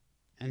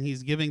 and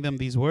he's giving them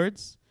these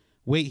words.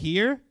 Wait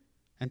here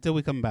until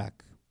we come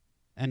back.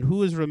 And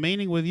who is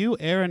remaining with you?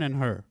 Aaron and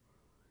Hur.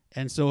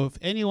 And so if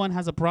anyone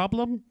has a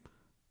problem,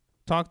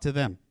 talk to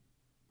them.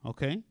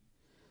 Okay?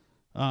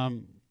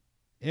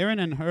 Aaron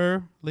and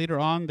Hur, later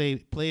on, they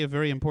play a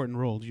very important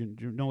role. Do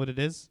you know what it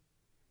is?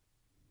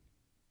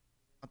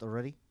 Not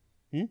already?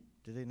 Hmm?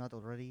 Did they not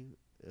already,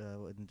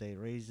 when they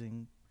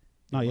raising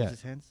Not yet.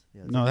 Moses' hands?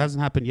 Yeah, No, it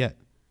hasn't happened yet.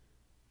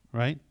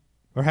 Right?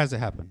 Or has it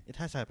happened? it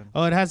has happened.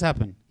 Oh, it has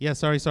happened. Yeah,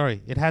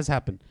 sorry. It has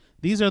happened.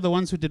 These are the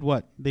ones who did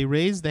what? They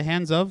raised the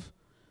hands of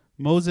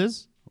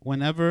Moses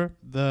whenever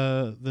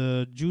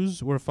the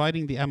Jews were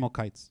fighting the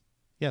Amalekites.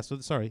 Yeah, so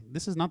sorry.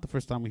 This is not the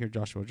first time we hear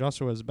Joshua.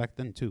 Joshua was back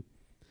then too.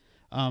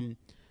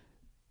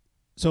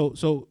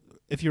 So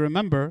if you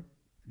remember,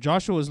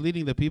 Joshua was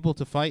leading the people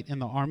to fight in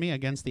the army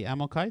against the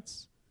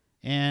Amalekites,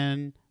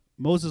 and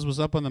Moses was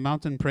up on the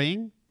mountain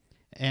praying,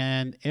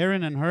 and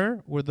Aaron and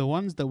Hur were the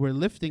ones that were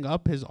lifting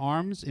up his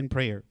arms in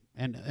prayer.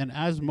 And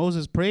as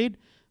Moses prayed,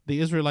 the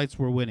Israelites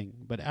were winning.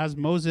 But as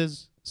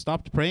Moses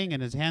stopped praying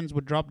and his hands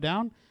would drop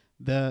down,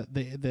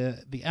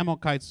 the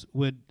Amalekites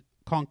would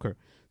conquer.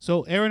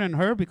 So Aaron and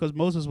Hur, because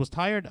Moses was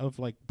tired of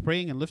like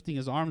praying and lifting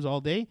his arms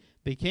all day,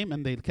 they came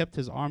and they kept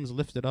his arms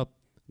lifted up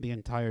the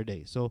entire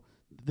day. So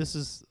this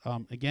is,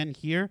 again,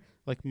 here,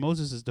 like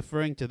Moses is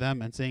deferring to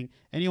them and saying,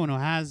 anyone who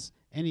has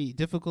any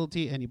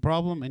difficulty, any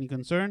problem, any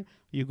concern,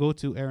 you go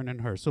to Aaron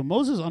and Hur. So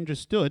Moses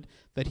understood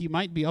that he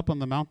might be up on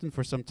the mountain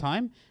for some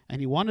time, and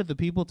he wanted the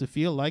people to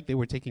feel like they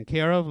were taken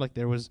care of, like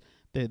there was,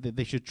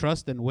 they should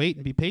trust and wait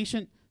and be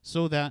patient,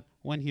 so that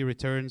when he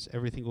returns,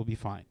 everything will be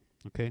fine.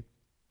 Okay?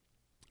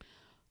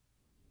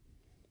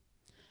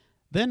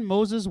 Then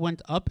Moses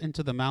went up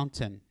into the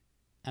mountain,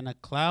 and a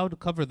cloud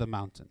covered the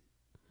mountain.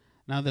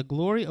 Now the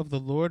glory of the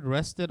Lord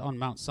rested on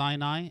Mount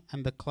Sinai,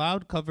 and the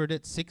cloud covered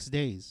it 6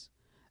 days.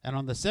 And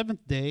on the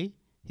 7th day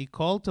he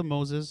called to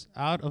Moses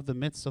out of the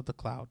midst of the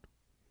cloud.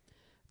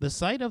 The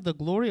sight of the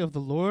glory of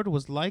the Lord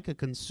was like a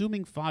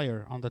consuming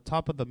fire on the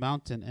top of the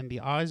mountain in the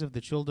eyes of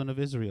the children of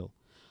Israel.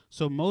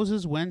 So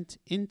Moses went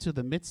into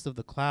the midst of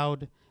the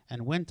cloud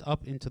and went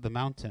up into the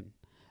mountain.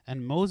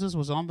 And Moses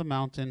was on the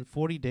mountain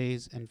 40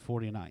 days and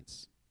 40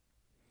 nights.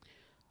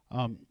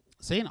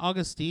 St.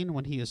 Augustine,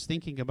 when he is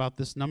thinking about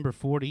this number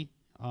 40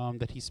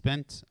 that he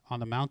spent on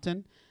the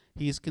mountain,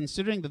 he is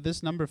considering that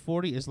this number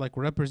 40 is like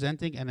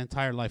representing an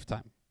entire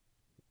lifetime.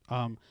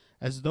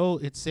 As though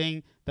it's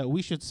saying that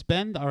we should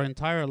spend our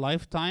entire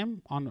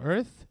lifetime on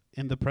earth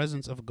in the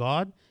presence of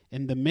God,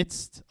 in the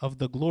midst of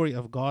the glory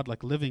of God,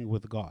 like living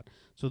with God.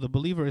 So the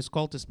believer is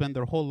called to spend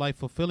their whole life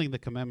fulfilling the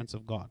commandments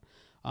of God.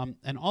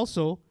 And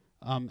also,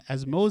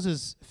 as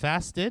Moses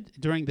fasted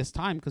during this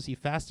time, because he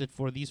fasted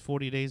for these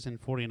 40 days and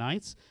 40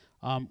 nights,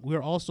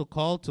 we're also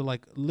called to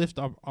like lift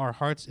up our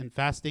hearts in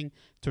fasting.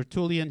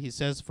 Tertullian, he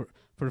says,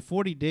 for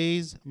 40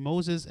 days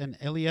Moses and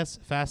Elias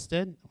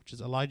fasted, which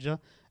is Elijah,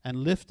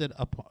 and lived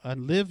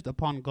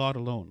upon God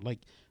alone. Like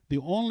the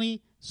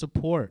only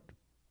support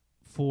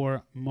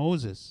for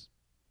Moses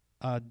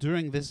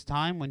during this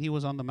time when he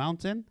was on the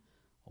mountain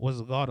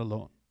was God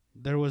alone.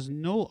 There was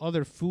no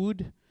other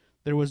food,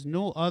 there was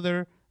no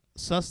other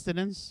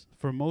sustenance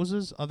for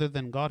Moses other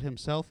than God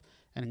himself,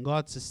 and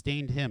God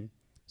sustained him.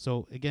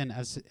 So again,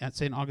 as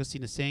St.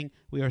 Augustine is saying,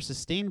 we are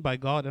sustained by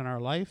God in our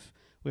life.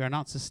 We are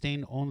not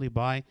sustained only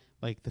by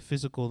like the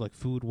physical, like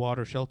food,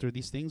 water, shelter,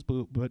 these things.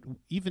 But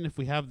even if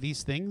we have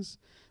these things,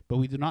 but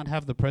we do not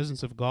have the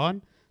presence of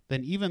God,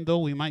 then even though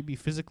we might be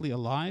physically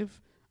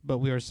alive, but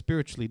we are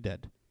spiritually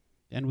dead.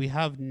 And we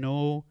have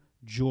no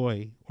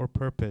joy or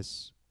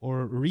purpose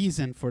or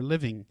reason for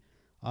living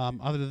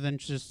other than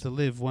just to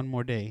live one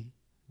more day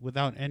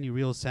without any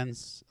real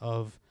sense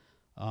of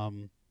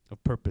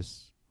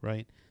purpose,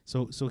 right?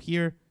 So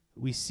here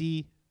we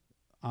see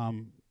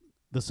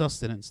the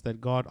sustenance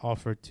that God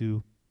offered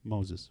to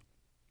Moses.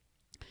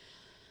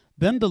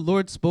 Then the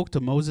Lord spoke to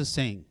Moses,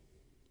 saying,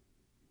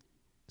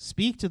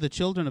 "Speak to the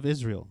children of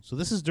Israel." So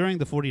this is during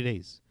the 40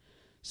 days.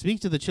 "Speak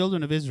to the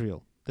children of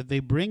Israel, that they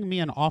bring me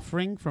an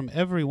offering from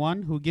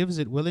everyone who gives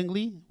it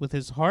willingly with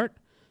his heart.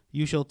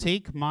 You shall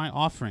take my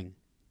offering.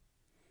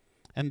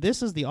 And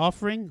this is the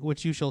offering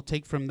which you shall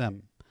take from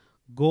them: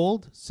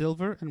 gold,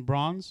 silver, and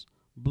bronze,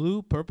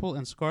 blue, purple,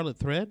 and scarlet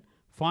thread,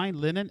 fine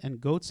linen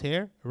and goat's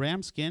hair,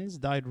 ram skins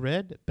dyed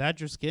red,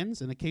 badger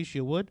skins, and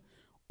acacia wood,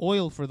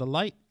 oil for the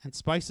light, and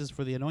spices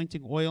for the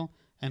anointing oil,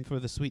 and for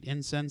the sweet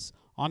incense,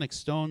 onyx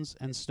stones,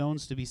 and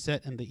stones to be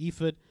set in the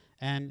ephod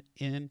and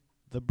in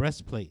the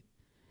breastplate.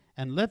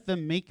 and let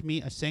them make me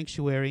a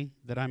sanctuary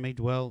that I may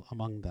dwell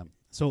among them.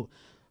 So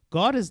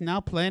God is now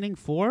planning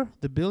for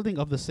the building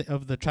of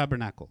the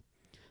tabernacle.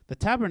 The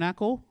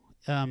tabernacle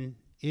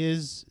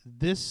is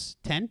this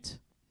tent.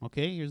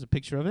 Okay, here's a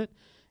picture of it.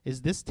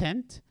 Is this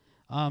tent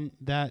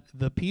that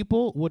the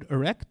people would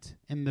erect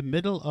in the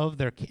middle of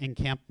their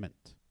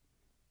encampment.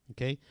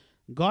 Okay,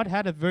 God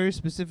had a very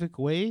specific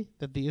way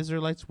that the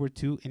Israelites were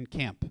to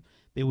encamp.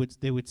 They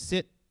would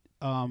sit.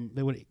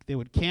 They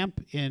would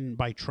camp in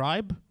by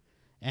tribe,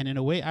 and in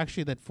a way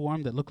actually that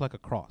formed that looked like a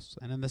cross.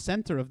 And in the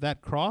center of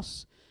that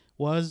cross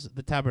was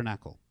the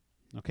tabernacle.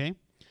 Okay,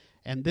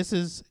 and this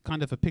is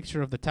kind of a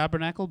picture of the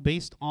tabernacle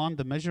based on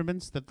the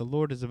measurements that the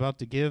Lord is about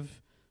to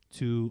give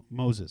to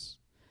Moses.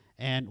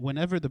 And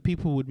whenever the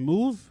people would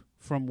move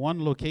from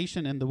one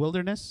location in the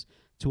wilderness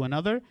to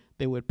another,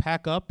 they would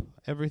pack up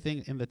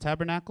everything in the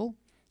tabernacle,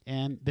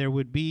 and there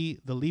would be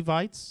the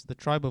Levites, the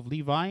tribe of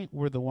Levi,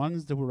 were the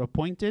ones that were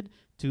appointed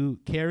to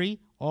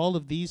carry all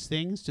of these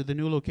things to the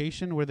new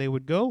location where they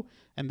would go,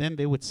 and then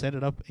they would set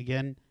it up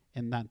again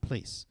in that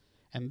place.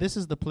 And this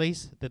is the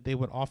place that they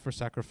would offer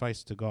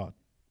sacrifice to God.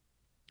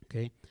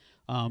 Okay,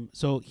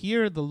 so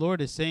here the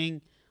Lord is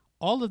saying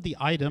all of the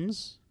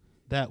items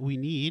that we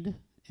need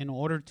in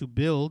order to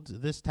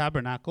build this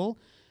tabernacle,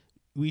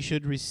 we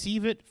should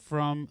receive it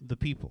from the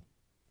people.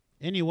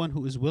 Anyone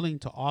who is willing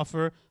to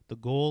offer the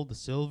gold, the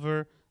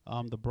silver,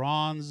 the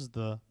bronze,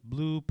 the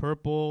blue,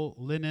 purple,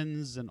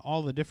 linens, and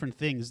all the different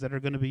things that are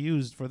going to be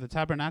used for the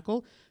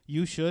tabernacle,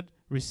 you should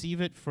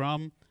receive it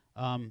from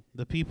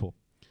the people.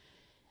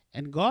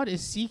 And God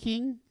is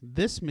seeking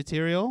this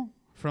material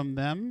from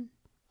them,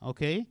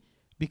 okay,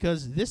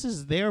 because this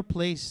is their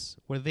place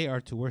where they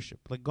are to worship.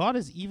 Like God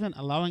is even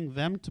allowing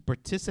them to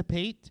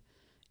participate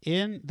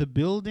in the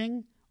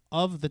building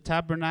of the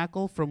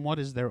tabernacle from what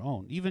is their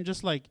own. Even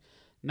just like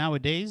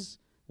nowadays,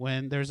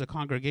 when there's a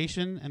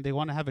congregation and they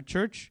want to have a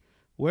church,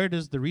 where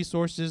does the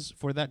resources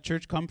for that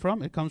church come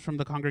from? It comes from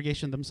the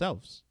congregation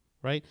themselves,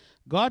 right?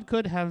 God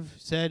could have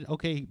said,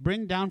 okay,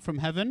 bring down from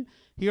heaven,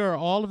 here are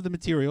all of the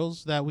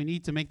materials that we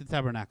need to make the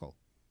tabernacle,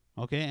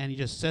 okay? And he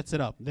just sets it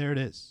up. There it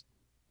is.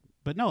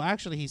 But no,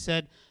 actually he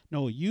said,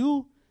 no,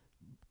 you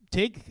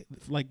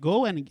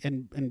go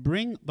and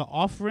bring the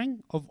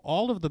offering of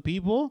all of the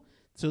people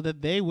so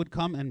that they would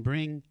come and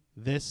bring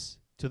this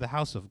to the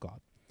house of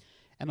God.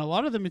 And a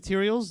lot of the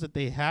materials that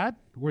they had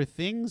were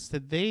things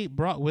that they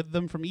brought with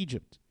them from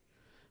Egypt.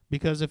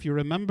 Because if you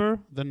remember,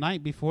 the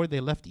night before they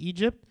left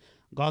Egypt,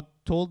 God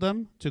told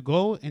them to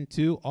go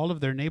into all of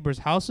their neighbors'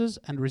 houses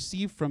and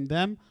receive from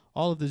them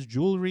all of this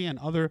jewelry and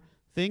other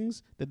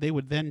things that they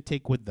would then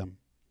take with them.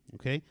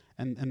 Okay?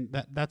 And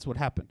that's what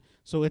happened.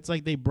 So it's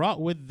like they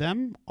brought with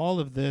them all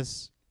of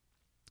this.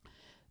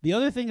 The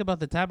other thing about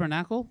the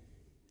tabernacle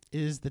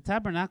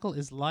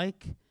is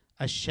like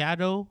a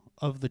shadow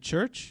of the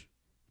church,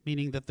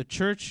 meaning that the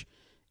church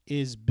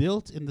is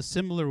built in the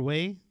similar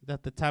way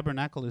that the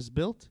tabernacle is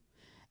built,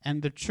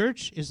 and the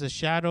church is a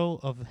shadow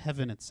of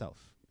heaven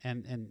itself.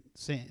 And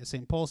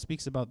St. Paul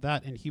speaks about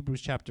that in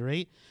Hebrews chapter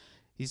 8.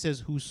 He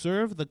says, who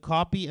serve the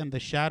copy and the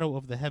shadow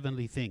of the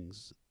heavenly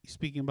things. He's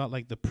speaking about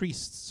like the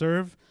priests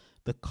serve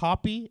the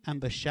copy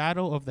and the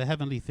shadow of the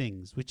heavenly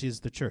things, which is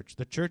the church.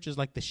 The church is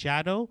like the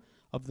shadow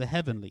of the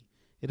heavenly.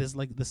 It is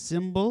like the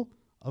symbol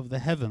of the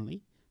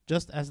heavenly,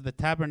 just as the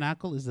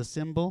tabernacle is the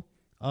symbol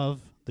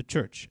of the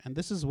church. And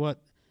this is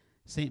what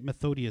St.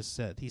 Methodius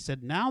said. He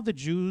said, now the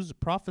Jews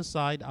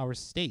prophesied our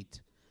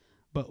state,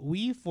 but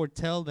we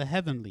foretell the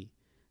heavenly,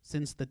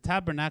 since the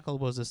tabernacle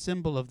was a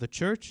symbol of the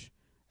church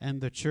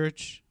and the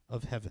church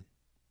of heaven.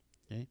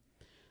 Okay?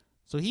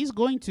 So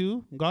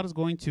God is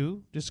going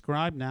to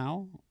describe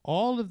now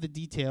all of the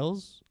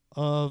details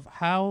of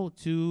how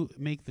to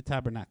make the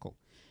tabernacle.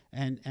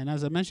 And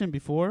as I mentioned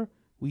before,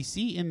 we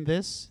see in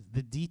this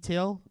the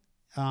detail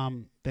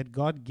that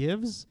God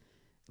gives,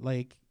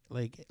 like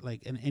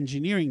an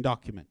engineering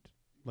document.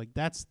 Like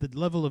that's the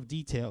level of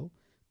detail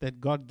that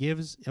God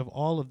gives of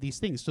all of these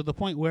things, to the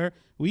point where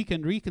we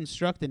can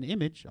reconstruct an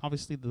image.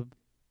 Obviously,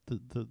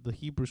 the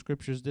Hebrew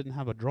scriptures didn't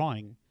have a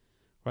drawing,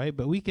 right?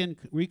 But we can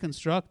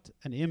reconstruct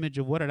an image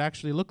of what it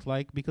actually looked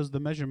like because the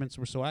measurements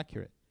were so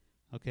accurate.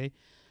 Okay,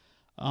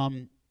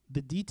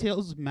 the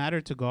details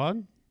matter to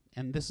God,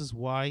 and this is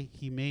why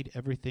He made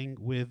everything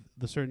with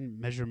the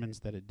certain measurements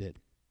that it did.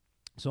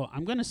 So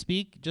I'm going to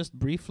speak just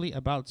briefly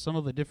about some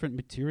of the different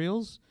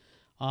materials,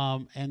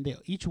 and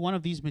each one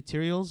of these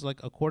materials,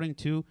 like according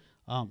to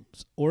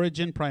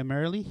Origen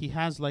primarily, he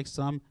has like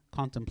some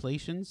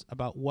contemplations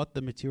about what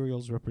the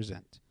materials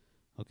represent.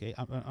 Okay,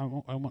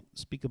 I won't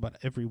speak about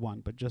every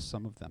one, but just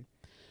some of them.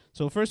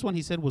 So first one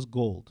he said was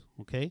gold.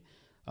 Okay,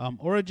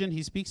 Origen,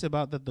 he speaks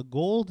about that the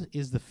gold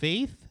is the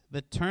faith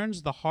that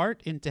turns the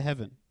heart into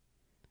heaven.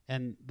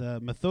 And the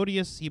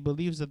Methodius, he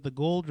believes that the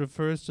gold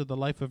refers to the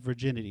life of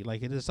virginity.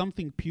 Like it is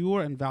something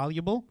pure and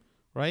valuable,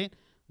 right?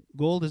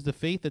 Gold is the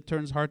faith that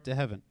turns heart to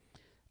heaven.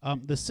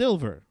 The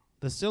silver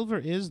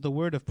is the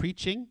word of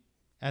preaching,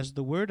 as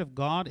the word of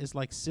God is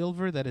like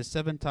silver that is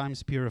 7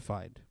 times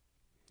purified.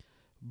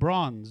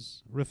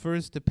 Bronze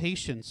refers to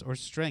patience or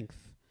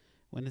strength,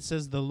 when it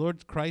says the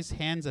Lord Christ's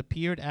hands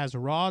appeared as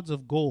rods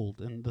of gold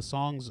in the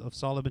Songs of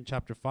Solomon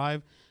chapter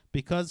 5,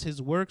 because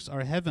his works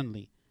are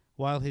heavenly,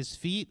 while his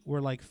feet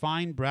were like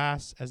fine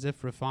brass, as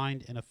if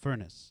refined in a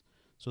furnace.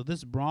 So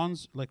this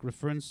bronze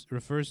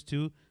refers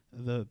to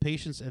the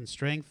patience and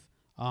strength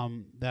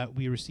that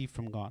we receive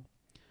from God.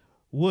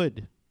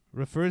 Wood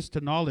refers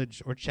to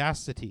knowledge or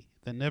chastity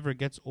that never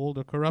gets old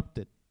or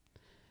corrupted.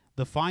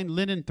 The fine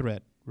linen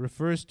thread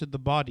refers to the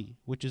body,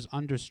 which is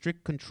under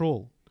strict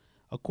control.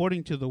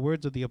 According to the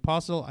words of the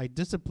apostle, I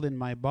discipline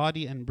my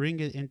body and bring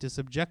it into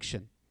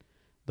subjection.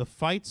 The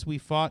fights we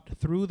fought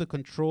through to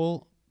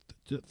control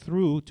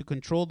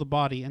the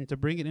body and to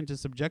bring it into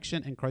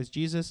subjection in Christ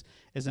Jesus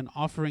is an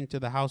offering to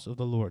the house of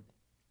the Lord.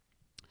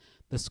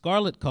 The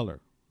scarlet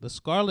color. The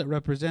scarlet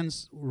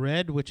represents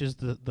red, which is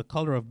the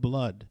color of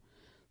blood.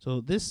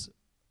 So this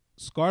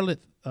scarlet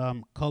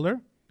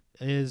color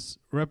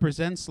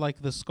represents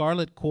like the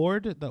scarlet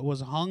cord that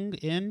was hung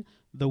in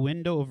the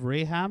window of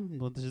Rahab.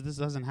 Well, this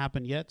doesn't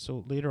happen yet.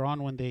 So later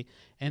on, when they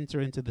enter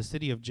into the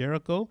city of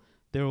Jericho,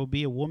 there will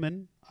be a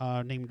woman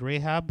named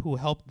Rahab who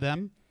helped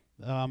them.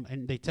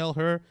 And they tell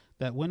her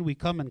that when we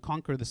come and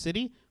conquer the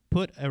city,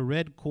 put a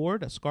red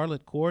cord, a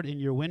scarlet cord in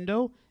your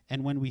window.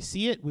 And when we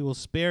see it, we will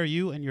spare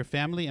you and your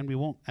family and we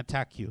won't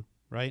attack you.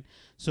 Right?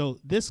 So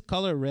this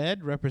color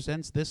red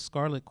represents this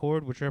scarlet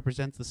cord, which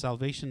represents the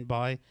salvation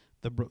by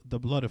the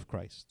blood of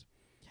Christ.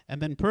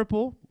 And then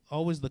purple,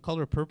 always the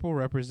color purple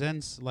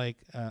represents like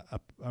a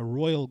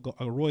royal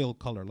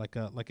color, like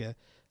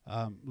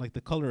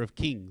the color of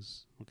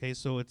kings. Okay,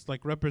 so it's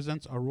like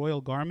represents a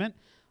royal garment.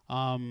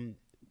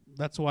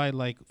 That's why,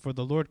 like for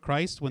the Lord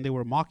Christ, when they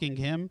were mocking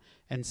him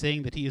and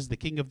saying that he is the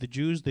King of the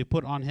Jews, they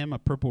put on him a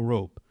purple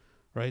robe.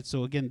 Right?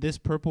 So again, this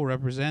purple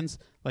represents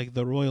like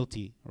the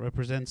royalty,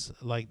 represents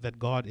like that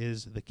God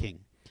is the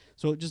King.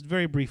 So just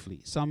very briefly,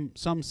 some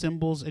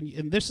symbols,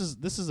 and this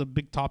is a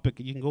big topic.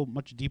 You can go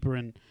much deeper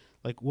in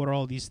like what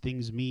all these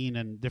things mean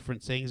and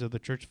different sayings of the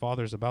church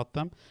fathers about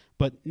them.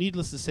 But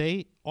needless to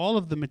say, all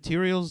of the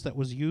materials that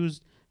was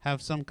used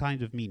have some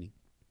kind of meaning.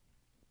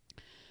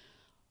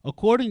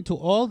 According to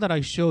all that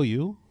I show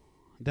you,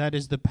 that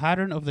is the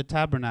pattern of the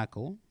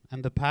tabernacle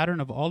and the pattern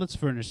of all its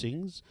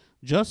furnishings,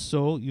 just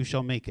so you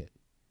shall make it.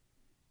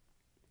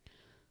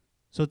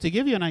 So to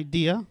give you an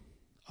idea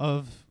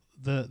of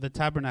the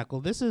tabernacle,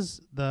 this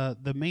is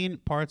the main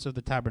parts of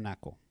the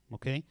tabernacle.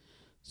 Okay,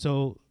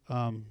 so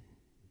can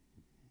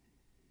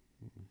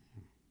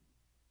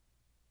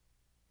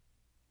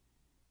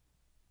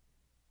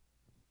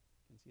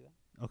you see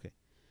that? Okay,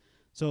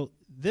 so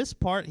this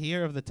part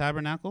here of the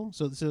tabernacle.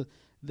 So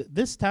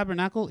this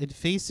tabernacle, it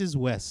faces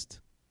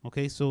west.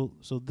 Okay, so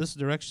this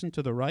direction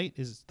to the right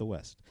is the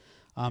west.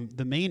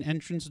 The main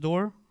entrance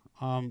door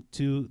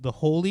to the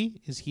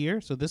holy is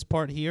here. So this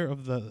part here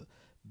of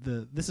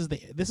this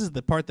is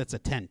the part that's a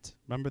tent.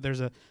 Remember,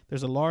 there's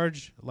a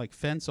large like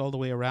fence all the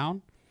way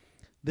around.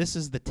 This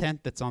is the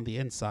tent that's on the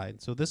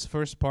inside. So this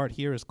first part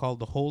here is called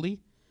the holy,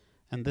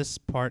 and this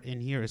part in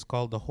here is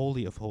called the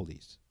Holy of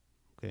Holies.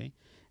 Okay,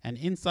 and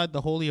inside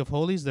the Holy of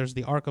Holies, there's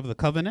the Ark of the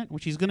Covenant,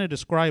 which he's going to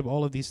describe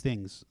all of these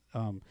things.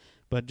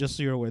 But just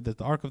so you're aware that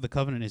the Ark of the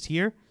Covenant is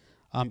here,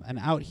 and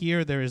out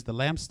here there is the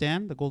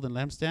lampstand, the golden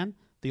lampstand,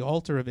 the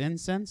altar of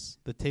incense,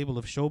 the table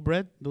of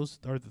showbread. Those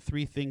are the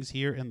three things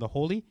here in the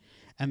holy.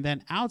 And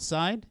then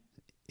outside,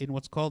 in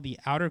what's called the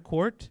outer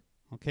court,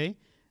 okay,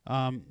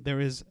 there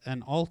is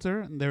an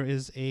altar and there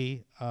is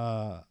a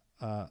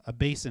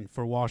basin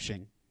for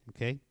washing.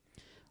 Okay,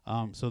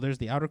 so there's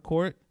the outer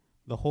court,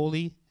 the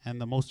holy, and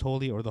the most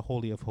holy, or the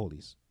Holy of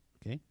Holies.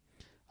 Okay,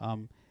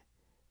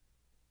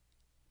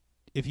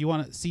 if you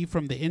want to see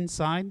from the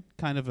inside,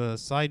 kind of a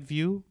side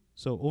view.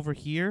 So over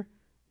here,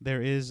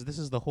 this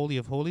is the Holy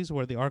of Holies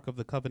where the Ark of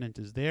the Covenant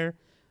is there.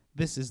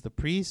 This is the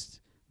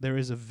priest. There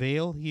is a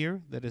veil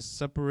here that is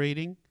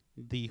separating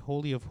the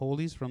Holy of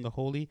Holies from the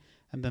holy.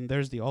 And then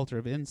there's the altar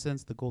of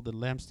incense, the golden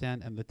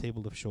lampstand, and the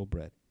table of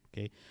showbread.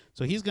 Okay,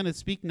 so he's going to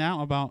speak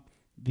now about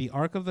the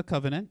Ark of the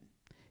Covenant.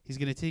 He's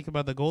going to speak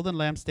about the golden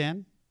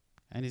lampstand,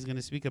 and he's going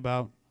to speak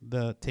about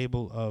the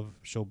table of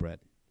showbread.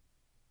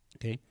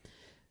 Okay,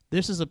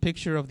 this is a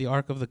picture of the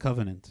Ark of the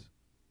Covenant.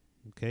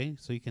 Okay,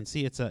 so you can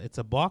see it's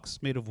a box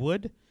made of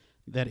wood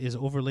that is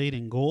overlaid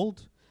in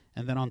gold,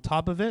 and then on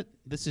top of it,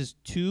 this is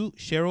two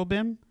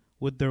cherubim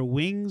with their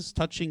wings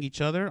touching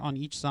each other on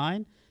each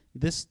side.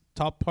 This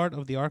top part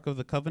of the Ark of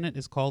the Covenant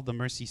is called the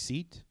mercy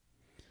seat.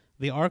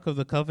 The Ark of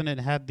the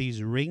Covenant had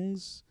these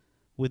rings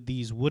with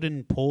these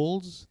wooden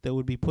poles that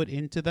would be put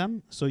into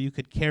them so you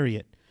could carry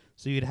it.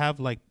 So you'd have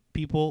like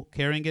people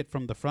carrying it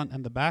from the front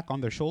and the back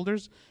on their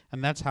shoulders,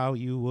 and that's how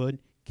you would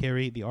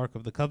carry the Ark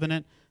of the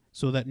Covenant,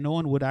 so that no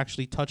one would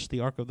actually touch the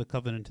Ark of the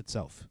Covenant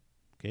itself.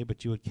 Okay,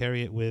 but you would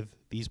carry it with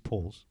these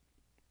poles.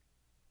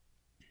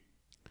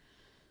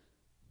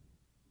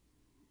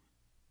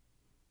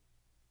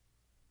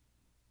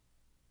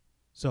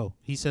 So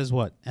he says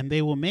what? And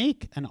they will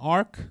make an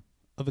ark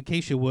of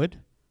acacia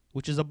wood,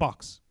 which is a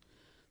box.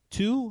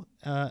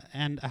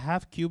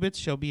 2.5 cubits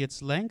shall be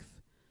its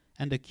length,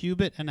 and a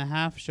cubit and a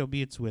half shall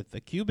be its width. A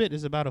cubit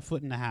is about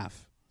 1.5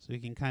 feet, so you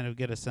can kind of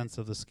get a sense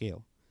of the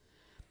scale.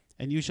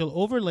 And you shall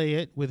overlay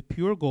it with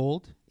pure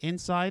gold,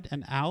 inside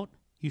and out.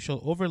 You shall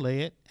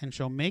overlay it, and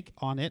shall make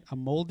on it a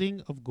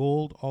molding of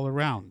gold all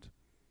around.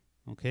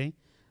 Okay?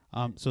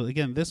 So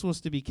again, this was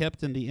to be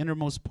kept in the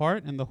innermost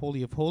part in the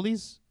Holy of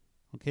Holies.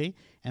 Okay?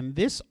 And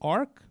this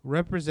ark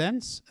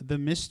represents the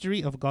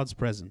mystery of God's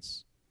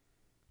presence.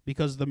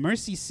 Because the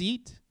mercy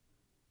seat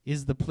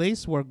is the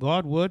place where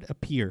God would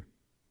appear.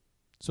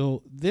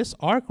 So this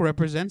ark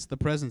represents the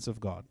presence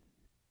of God.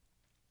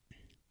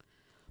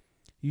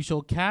 You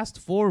shall cast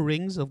 4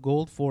 rings of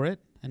gold for it,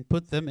 and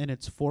put them in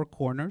its 4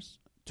 corners.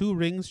 2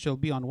 rings shall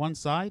be on one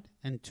side,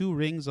 and 2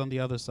 rings on the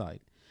other side.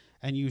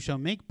 And you shall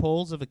make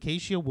poles of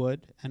acacia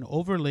wood, and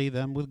overlay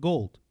them with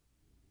gold.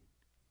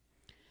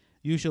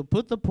 You shall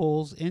put the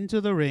poles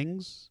into the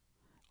rings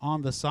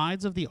on the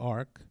sides of the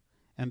ark,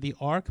 and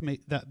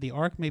that the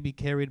ark may be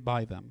carried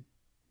by them.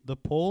 The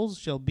poles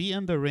shall be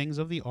in the rings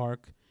of the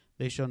ark;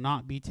 they shall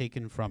not be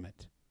taken from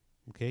it.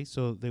 Okay,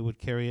 so they would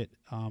carry it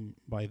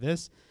by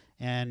this.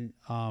 And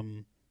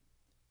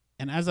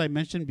as I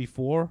mentioned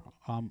before,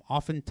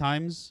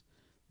 oftentimes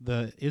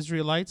the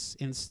Israelites,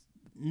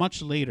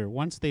 much later,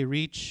 once they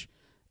reach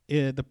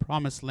the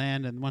promised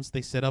land and once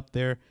they set up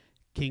their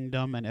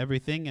kingdom and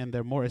everything and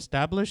they're more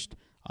established,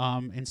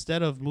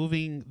 instead of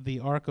moving the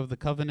Ark of the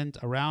Covenant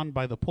around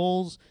by the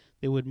poles,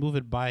 they would move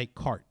it by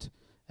cart,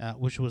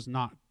 which was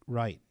not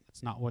right.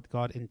 It's not what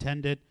God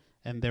intended.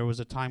 And there was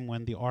a time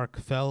when the ark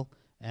fell,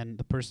 and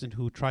the person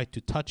who tried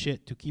to touch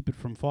it to keep it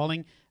from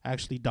falling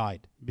actually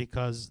died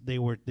because they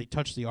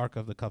touched the Ark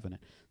of the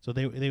Covenant. So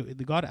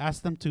God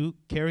asked them to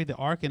carry the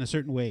ark in a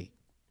certain way.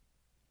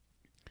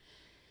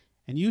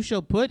 And you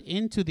shall put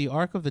into the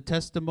ark of the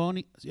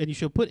testimony, and you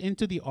shall put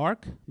into the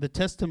ark the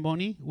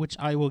testimony which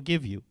I will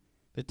give you.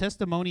 The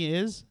testimony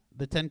is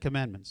the 10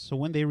 Commandments. So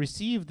when they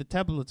received the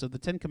tablets of the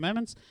 10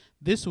 Commandments,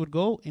 this would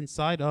go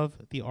inside of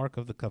the Ark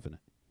of the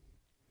Covenant.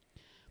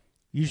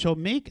 You shall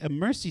make a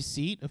mercy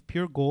seat of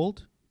pure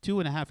gold.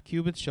 2.5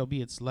 cubits shall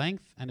be its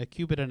length, and 1.5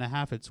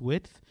 cubits its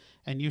width.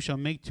 And you shall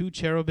make 2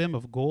 cherubim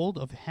of gold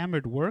of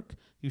hammered work.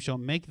 You shall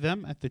make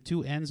them at the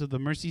 2 ends of the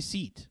mercy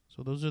seat.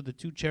 So those are the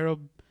 2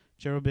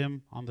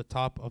 cherubim on the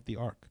top of the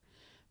ark.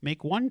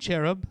 Make 1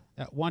 cherub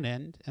at one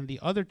end, and the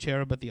other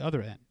cherub at the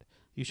other end.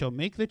 You shall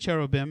make the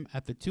cherubim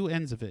at the 2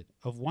 ends of it,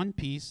 of one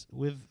piece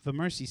with the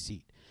mercy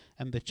seat.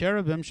 And the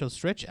cherubim shall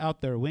stretch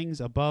out their wings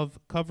above,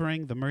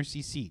 covering the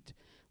mercy seat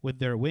with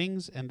their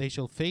wings, and they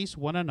shall face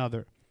one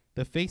another.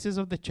 The faces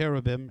of the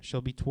cherubim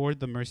shall be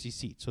toward the mercy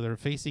seat. So they're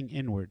facing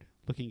inward,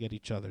 looking at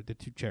each other, the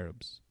 2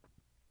 cherubs.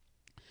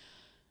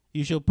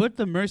 You shall put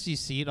the mercy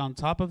seat on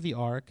top of the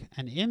ark,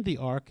 and in the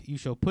ark you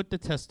shall put the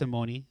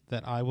testimony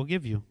that I will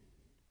give you.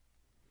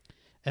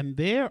 And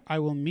there I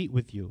will meet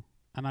with you,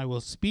 and I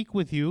will speak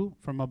with you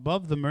from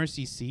above the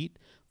mercy seat,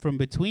 from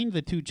between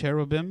the 2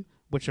 cherubim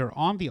which are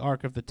on the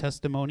ark of the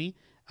testimony,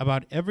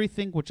 about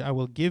everything which I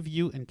will give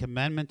you in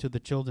commandment to the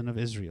children of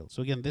Israel.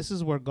 So again, this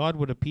is where God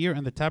would appear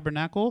in the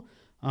tabernacle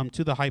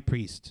to the high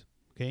priest.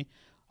 Okay.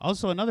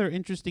 Also, another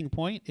interesting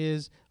point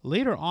is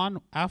later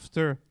on,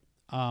 after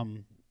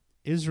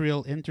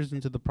Israel enters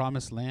into the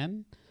promised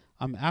land,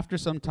 after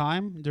some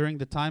time, during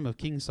the time of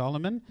King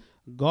Solomon,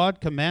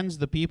 God commands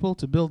the people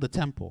to build a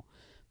temple.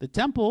 The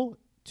temple,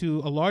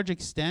 to a large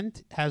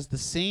extent, has the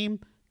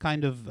same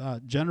kind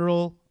of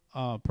general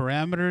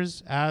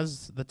parameters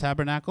as the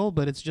tabernacle,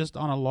 but it's just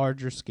on a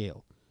larger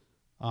scale.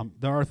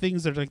 There are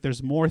things that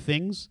there's more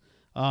things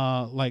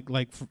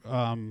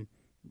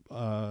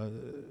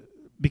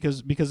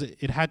because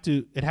it had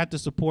to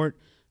support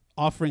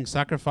offering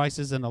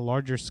sacrifices in a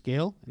larger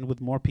scale and with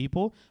more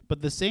people,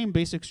 but the same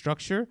basic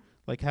structure,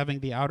 like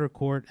having the outer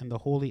court and the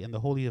Holy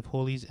of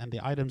Holies and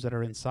the items that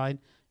are inside,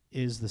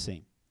 is the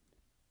same.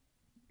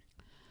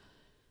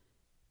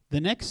 The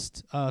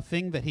next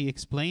thing that he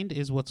explained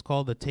is what's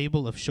called the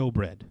table of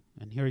showbread.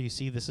 And here you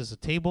see this is a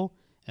table,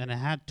 and it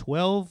had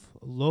 12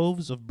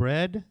 loaves of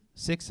bread,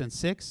 6 and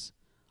 6,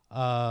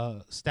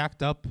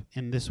 stacked up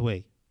in this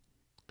way.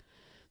 It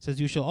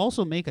says, you shall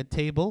also make a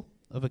table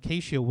of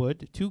acacia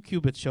wood. 2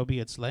 cubits shall be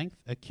its length,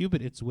 1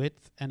 cubit its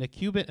width, and 1.5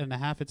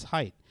 cubits its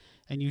height.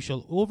 And you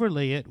shall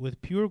overlay it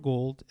with pure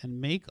gold,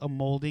 and make a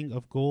molding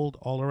of gold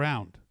all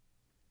around.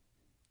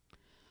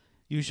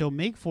 You shall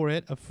make for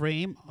it a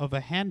frame of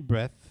a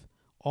handbreadth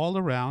all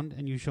around,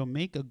 and you shall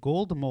make a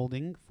gold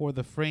molding for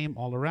the frame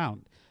all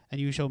around. And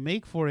you shall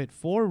make for it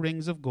 4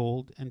 rings of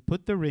gold, and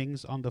put the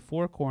rings on the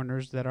 4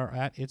 corners that are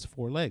at its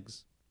 4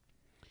 legs.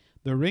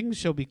 The rings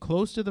shall be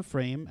close to the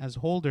frame as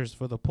holders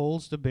for the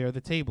poles to bear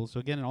the table.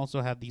 So again, it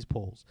also had these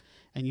poles.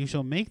 And you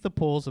shall make the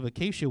poles of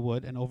acacia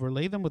wood, and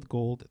overlay them with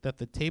gold, that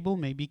the table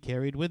may be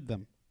carried with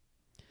them.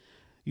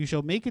 You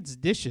shall make its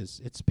dishes,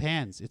 its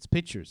pans, its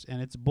pitchers,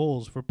 and its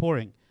bowls for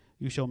pouring.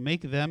 You shall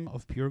make them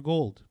of pure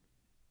gold.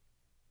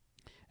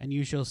 And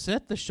you shall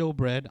set the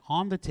showbread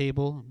on the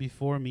table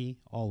before me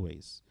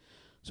always.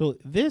 So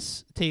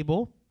this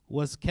table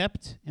was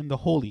kept in the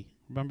holy.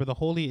 Remember, the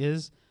holy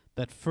is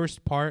that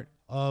first part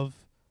of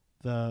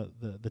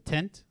the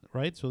tent,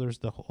 right? So there's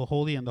the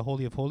holy and the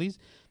holy of holies.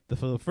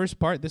 For the first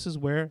part, this is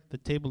where the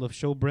table of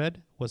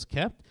showbread was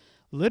kept.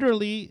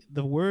 Literally,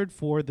 the word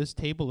for this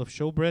table of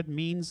showbread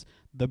means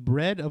the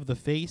bread of the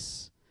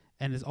face,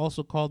 and is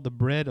also called the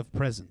bread of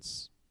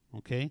presence.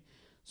 Okay?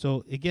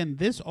 So again,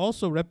 this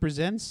also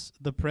represents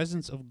the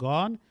presence of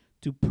God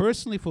to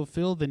personally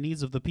fulfill the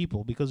needs of the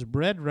people, because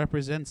bread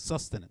represents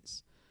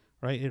sustenance,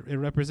 right? It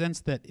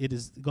represents that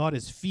God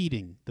is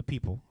feeding the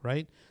people,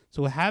 right?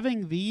 So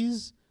having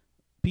these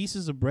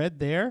pieces of bread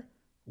there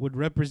would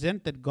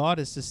represent that God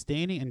is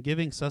sustaining and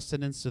giving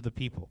sustenance to the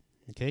people.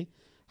 Okay?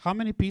 How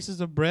many pieces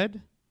of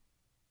bread?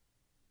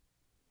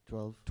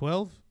 12.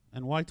 12.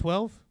 And why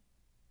 12?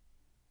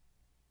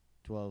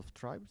 12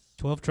 tribes.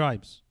 12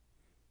 tribes.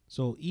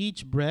 So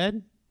each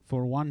bread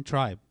for one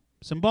tribe.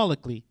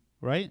 Symbolically,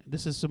 right?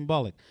 This is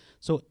symbolic.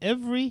 So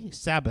every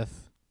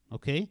Sabbath,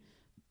 okay,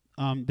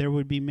 there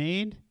would be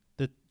made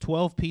the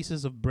 12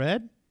 pieces of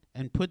bread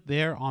and put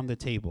there on the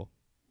table.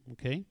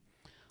 Okay?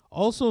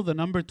 Also, the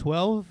number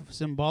 12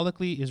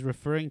 symbolically is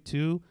referring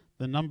to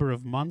the number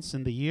of months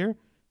in the year.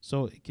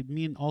 So it could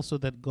mean also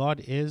that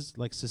God is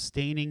like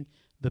sustaining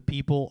the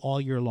people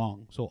all year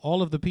long. So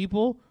all of the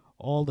people,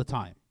 all the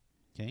time.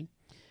 Okay?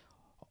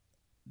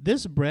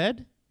 This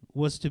bread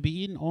was to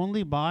be eaten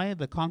only by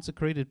the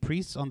consecrated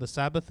priests on the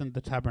Sabbath in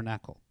the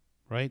tabernacle.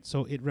 Right?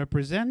 So it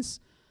represents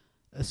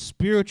a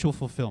spiritual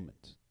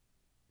fulfillment.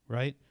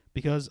 Right?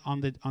 Because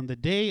on the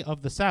day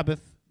of the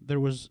Sabbath,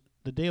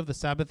 the day of the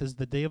Sabbath is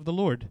the day of the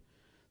Lord.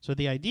 So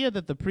the idea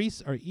that the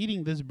priests are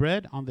eating this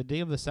bread on the day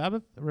of the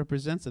Sabbath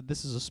represents that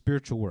this is a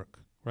spiritual work,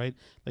 right?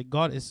 Like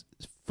God is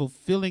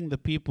fulfilling the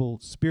people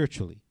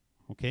spiritually,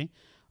 okay?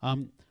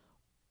 The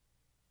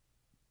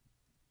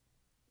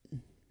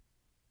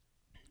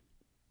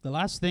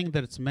last thing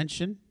that it's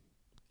mentioned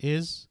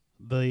is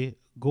the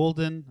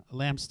golden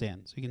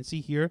lampstand. So you can see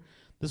here,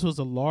 this was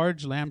a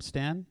large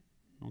lampstand,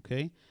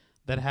 okay,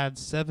 that had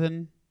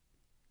 7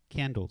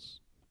 candles.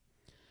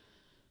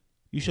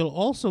 You shall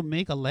also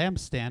make a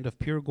lampstand of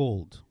pure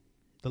gold.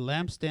 The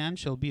lampstand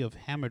shall be of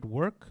hammered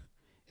work,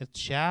 its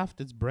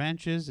shaft, its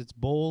branches, its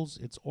bowls,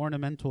 its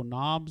ornamental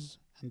knobs,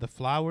 and the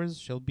flowers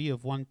shall be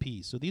of one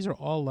piece. So these are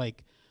all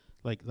like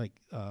the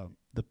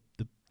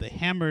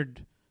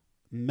hammered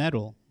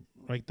metal,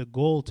 right? The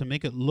gold, to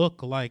make it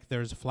look like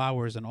there's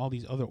flowers and all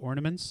these other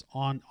ornaments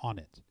on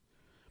it.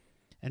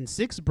 And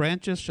 6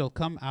 branches shall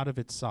come out of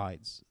its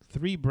sides,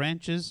 3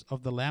 branches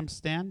of the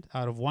lampstand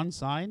out of one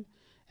side,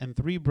 and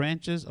 3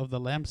 branches of the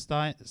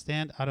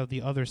lampstand out of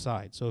the other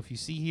side. So if you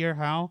see here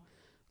how,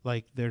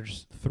 like,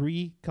 there's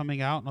 3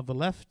 coming out of the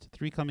left,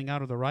 3 coming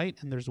out of the right,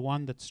 and there's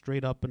 1 that's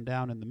straight up and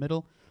down in the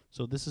middle.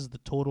 So this is the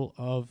total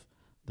of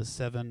the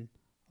 7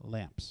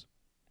 lamps.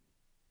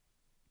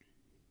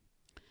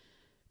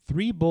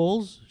 3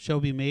 bowls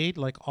shall be made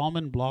like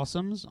almond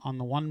blossoms on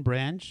the one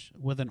branch,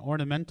 with an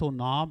ornamental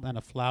knob and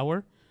a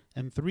flower,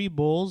 and 3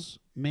 bowls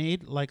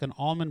made like an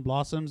almond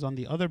blossoms on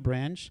the other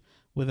branch,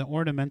 with an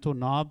ornamental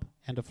knob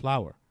and a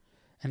flower.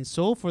 And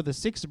so for the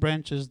 6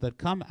 branches that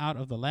come out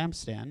of the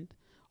lampstand,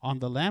 on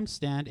the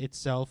lampstand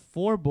itself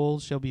 4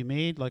 bowls shall be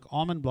made like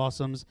almond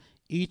blossoms,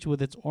 each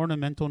with its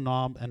ornamental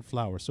knob and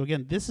flower. So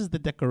again, this is the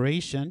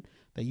decoration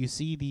that you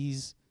see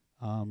these,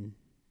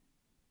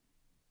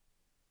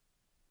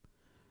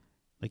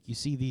 like you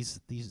see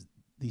these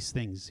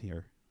things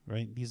here,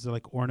 right? These are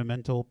like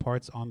ornamental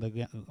parts on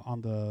the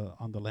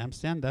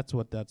lampstand. That's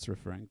what that's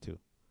referring to.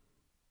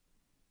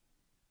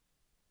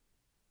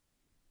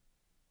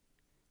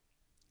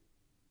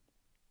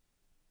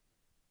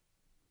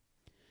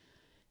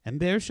 And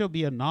there shall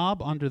be a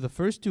knob under the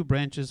first 2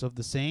 branches of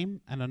the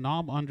same, and a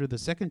knob under the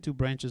second 2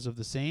 branches of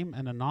the same,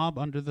 and a knob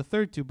under the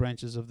third 2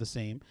 branches of the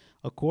same,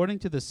 according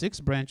to the 6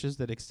 branches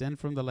that extend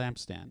from the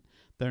lampstand.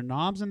 Their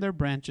knobs and their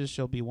branches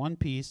shall be one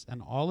piece,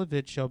 and all of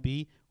it shall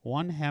be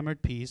one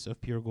hammered piece of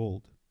pure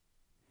gold.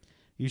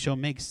 You shall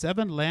make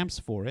 7 lamps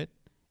for it,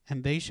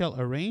 and they shall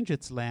arrange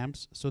its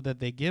lamps so that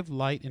they give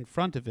light in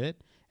front of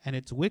it, and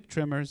its wick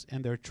trimmers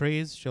and their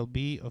trays shall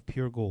be of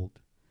pure gold.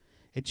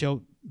 It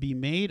shall be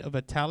made of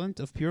a talent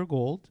of pure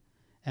gold,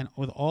 and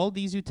with all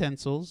these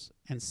utensils,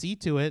 and see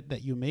to it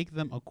that you make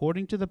them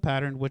according to the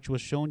pattern which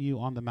was shown you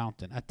on the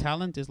mountain. A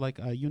talent is like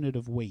a unit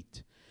of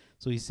weight.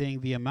 So he's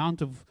saying the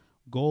amount of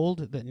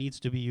gold that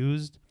needs to be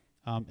used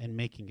in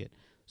making it.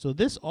 So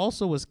this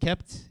also was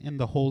kept in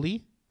the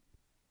holy,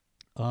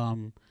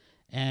 and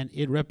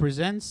it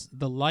represents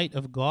the light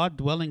of God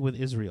dwelling with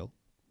Israel,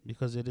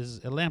 because it is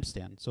a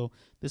lampstand. So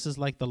this is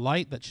like the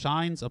light that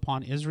shines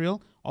upon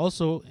Israel,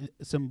 also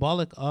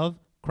symbolic of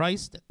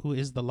Christ, who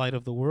is the light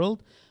of the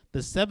world.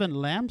 The 7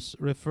 lamps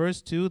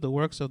refers to the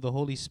works of the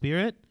Holy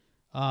Spirit,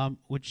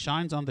 which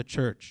shines on the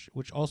church,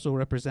 which also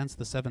represents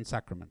the 7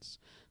 sacraments.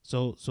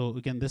 So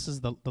again, this is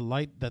the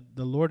light that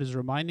the Lord is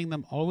reminding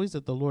them always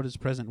that the Lord is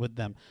present with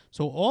them.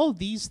 So all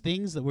these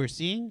things that we're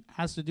seeing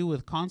has to do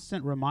with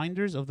constant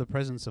reminders of the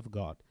presence of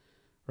God.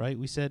 Right?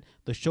 We said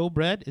the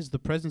showbread is the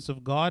presence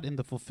of God in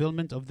the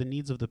fulfillment of the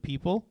needs of the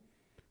people.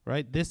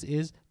 Right? This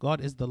is,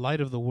 God is the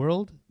light of the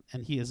world,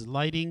 and he is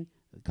lighting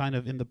kind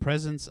of in the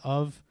presence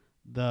of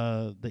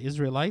the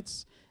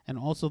Israelites, and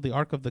also the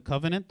Ark of the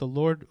Covenant. The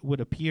Lord would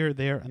appear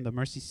there in the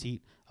mercy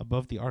seat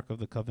above the Ark of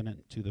the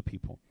Covenant to the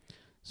people.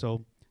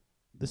 So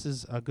this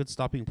is a good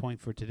stopping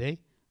point for today.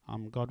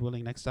 God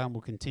willing, next time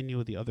we'll continue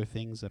with the other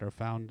things that are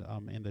found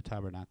in the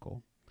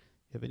tabernacle.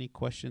 You have any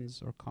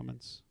questions or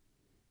comments?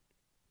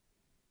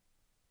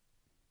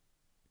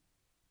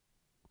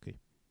 Okay,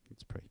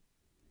 let's pray.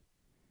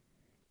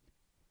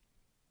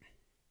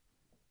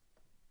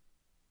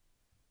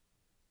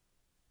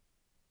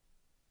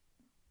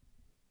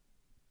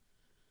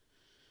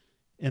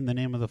 In the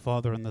name of the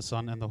Father, and the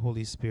Son, and the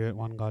Holy Spirit,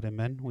 one God,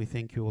 amen. We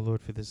thank you, O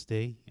Lord, for this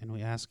day, and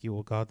we ask you,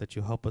 O God, that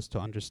you help us to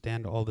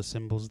understand all the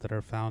symbols that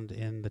are found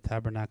in the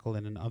tabernacle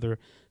and in other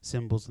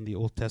symbols in the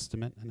Old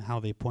Testament, and how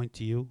they point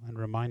to you, and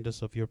remind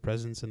us of your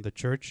presence in the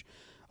church,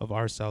 of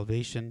our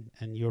salvation,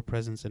 and your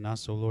presence in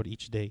us, O Lord,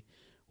 each day.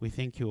 We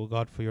thank you, O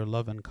God, for your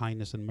love and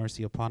kindness and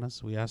mercy upon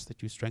us. We ask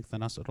that you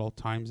strengthen us at all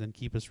times and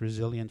keep us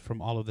resilient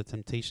from all of the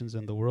temptations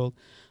in the world.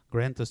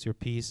 Grant us your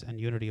peace and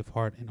unity of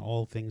heart in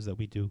all things that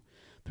we do.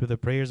 Through the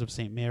prayers of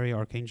St. Mary,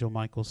 Archangel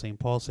Michael, St.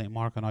 Paul, St.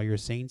 Mark, and all your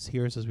saints,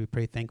 hear us as we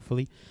pray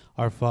thankfully.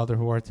 Our Father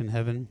who art in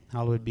heaven,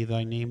 hallowed be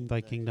thy name.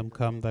 Thy kingdom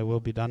come, thy will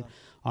be done,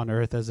 on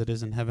earth as it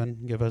is in heaven.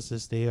 Give us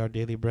this day our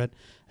daily bread,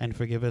 and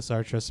forgive us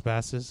our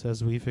trespasses,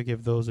 as we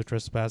forgive those who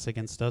trespass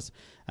against us.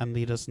 And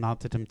lead us not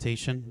to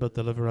temptation, but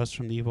deliver us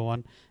from the evil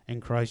one.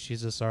 In Christ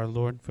Jesus our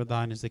Lord, for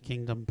thine is the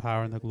kingdom,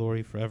 power, and the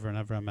glory forever and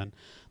ever. Amen.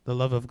 The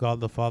love of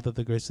God the Father,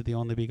 the grace of the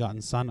only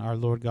begotten Son, our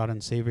Lord God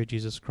and Savior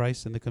Jesus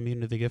Christ, and the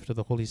communion of the gift of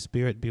the Holy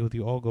Spirit be with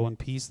you all. Go in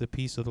peace. The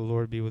peace of the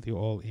Lord be with you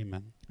all.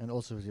 Amen. And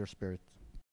also with your spirit.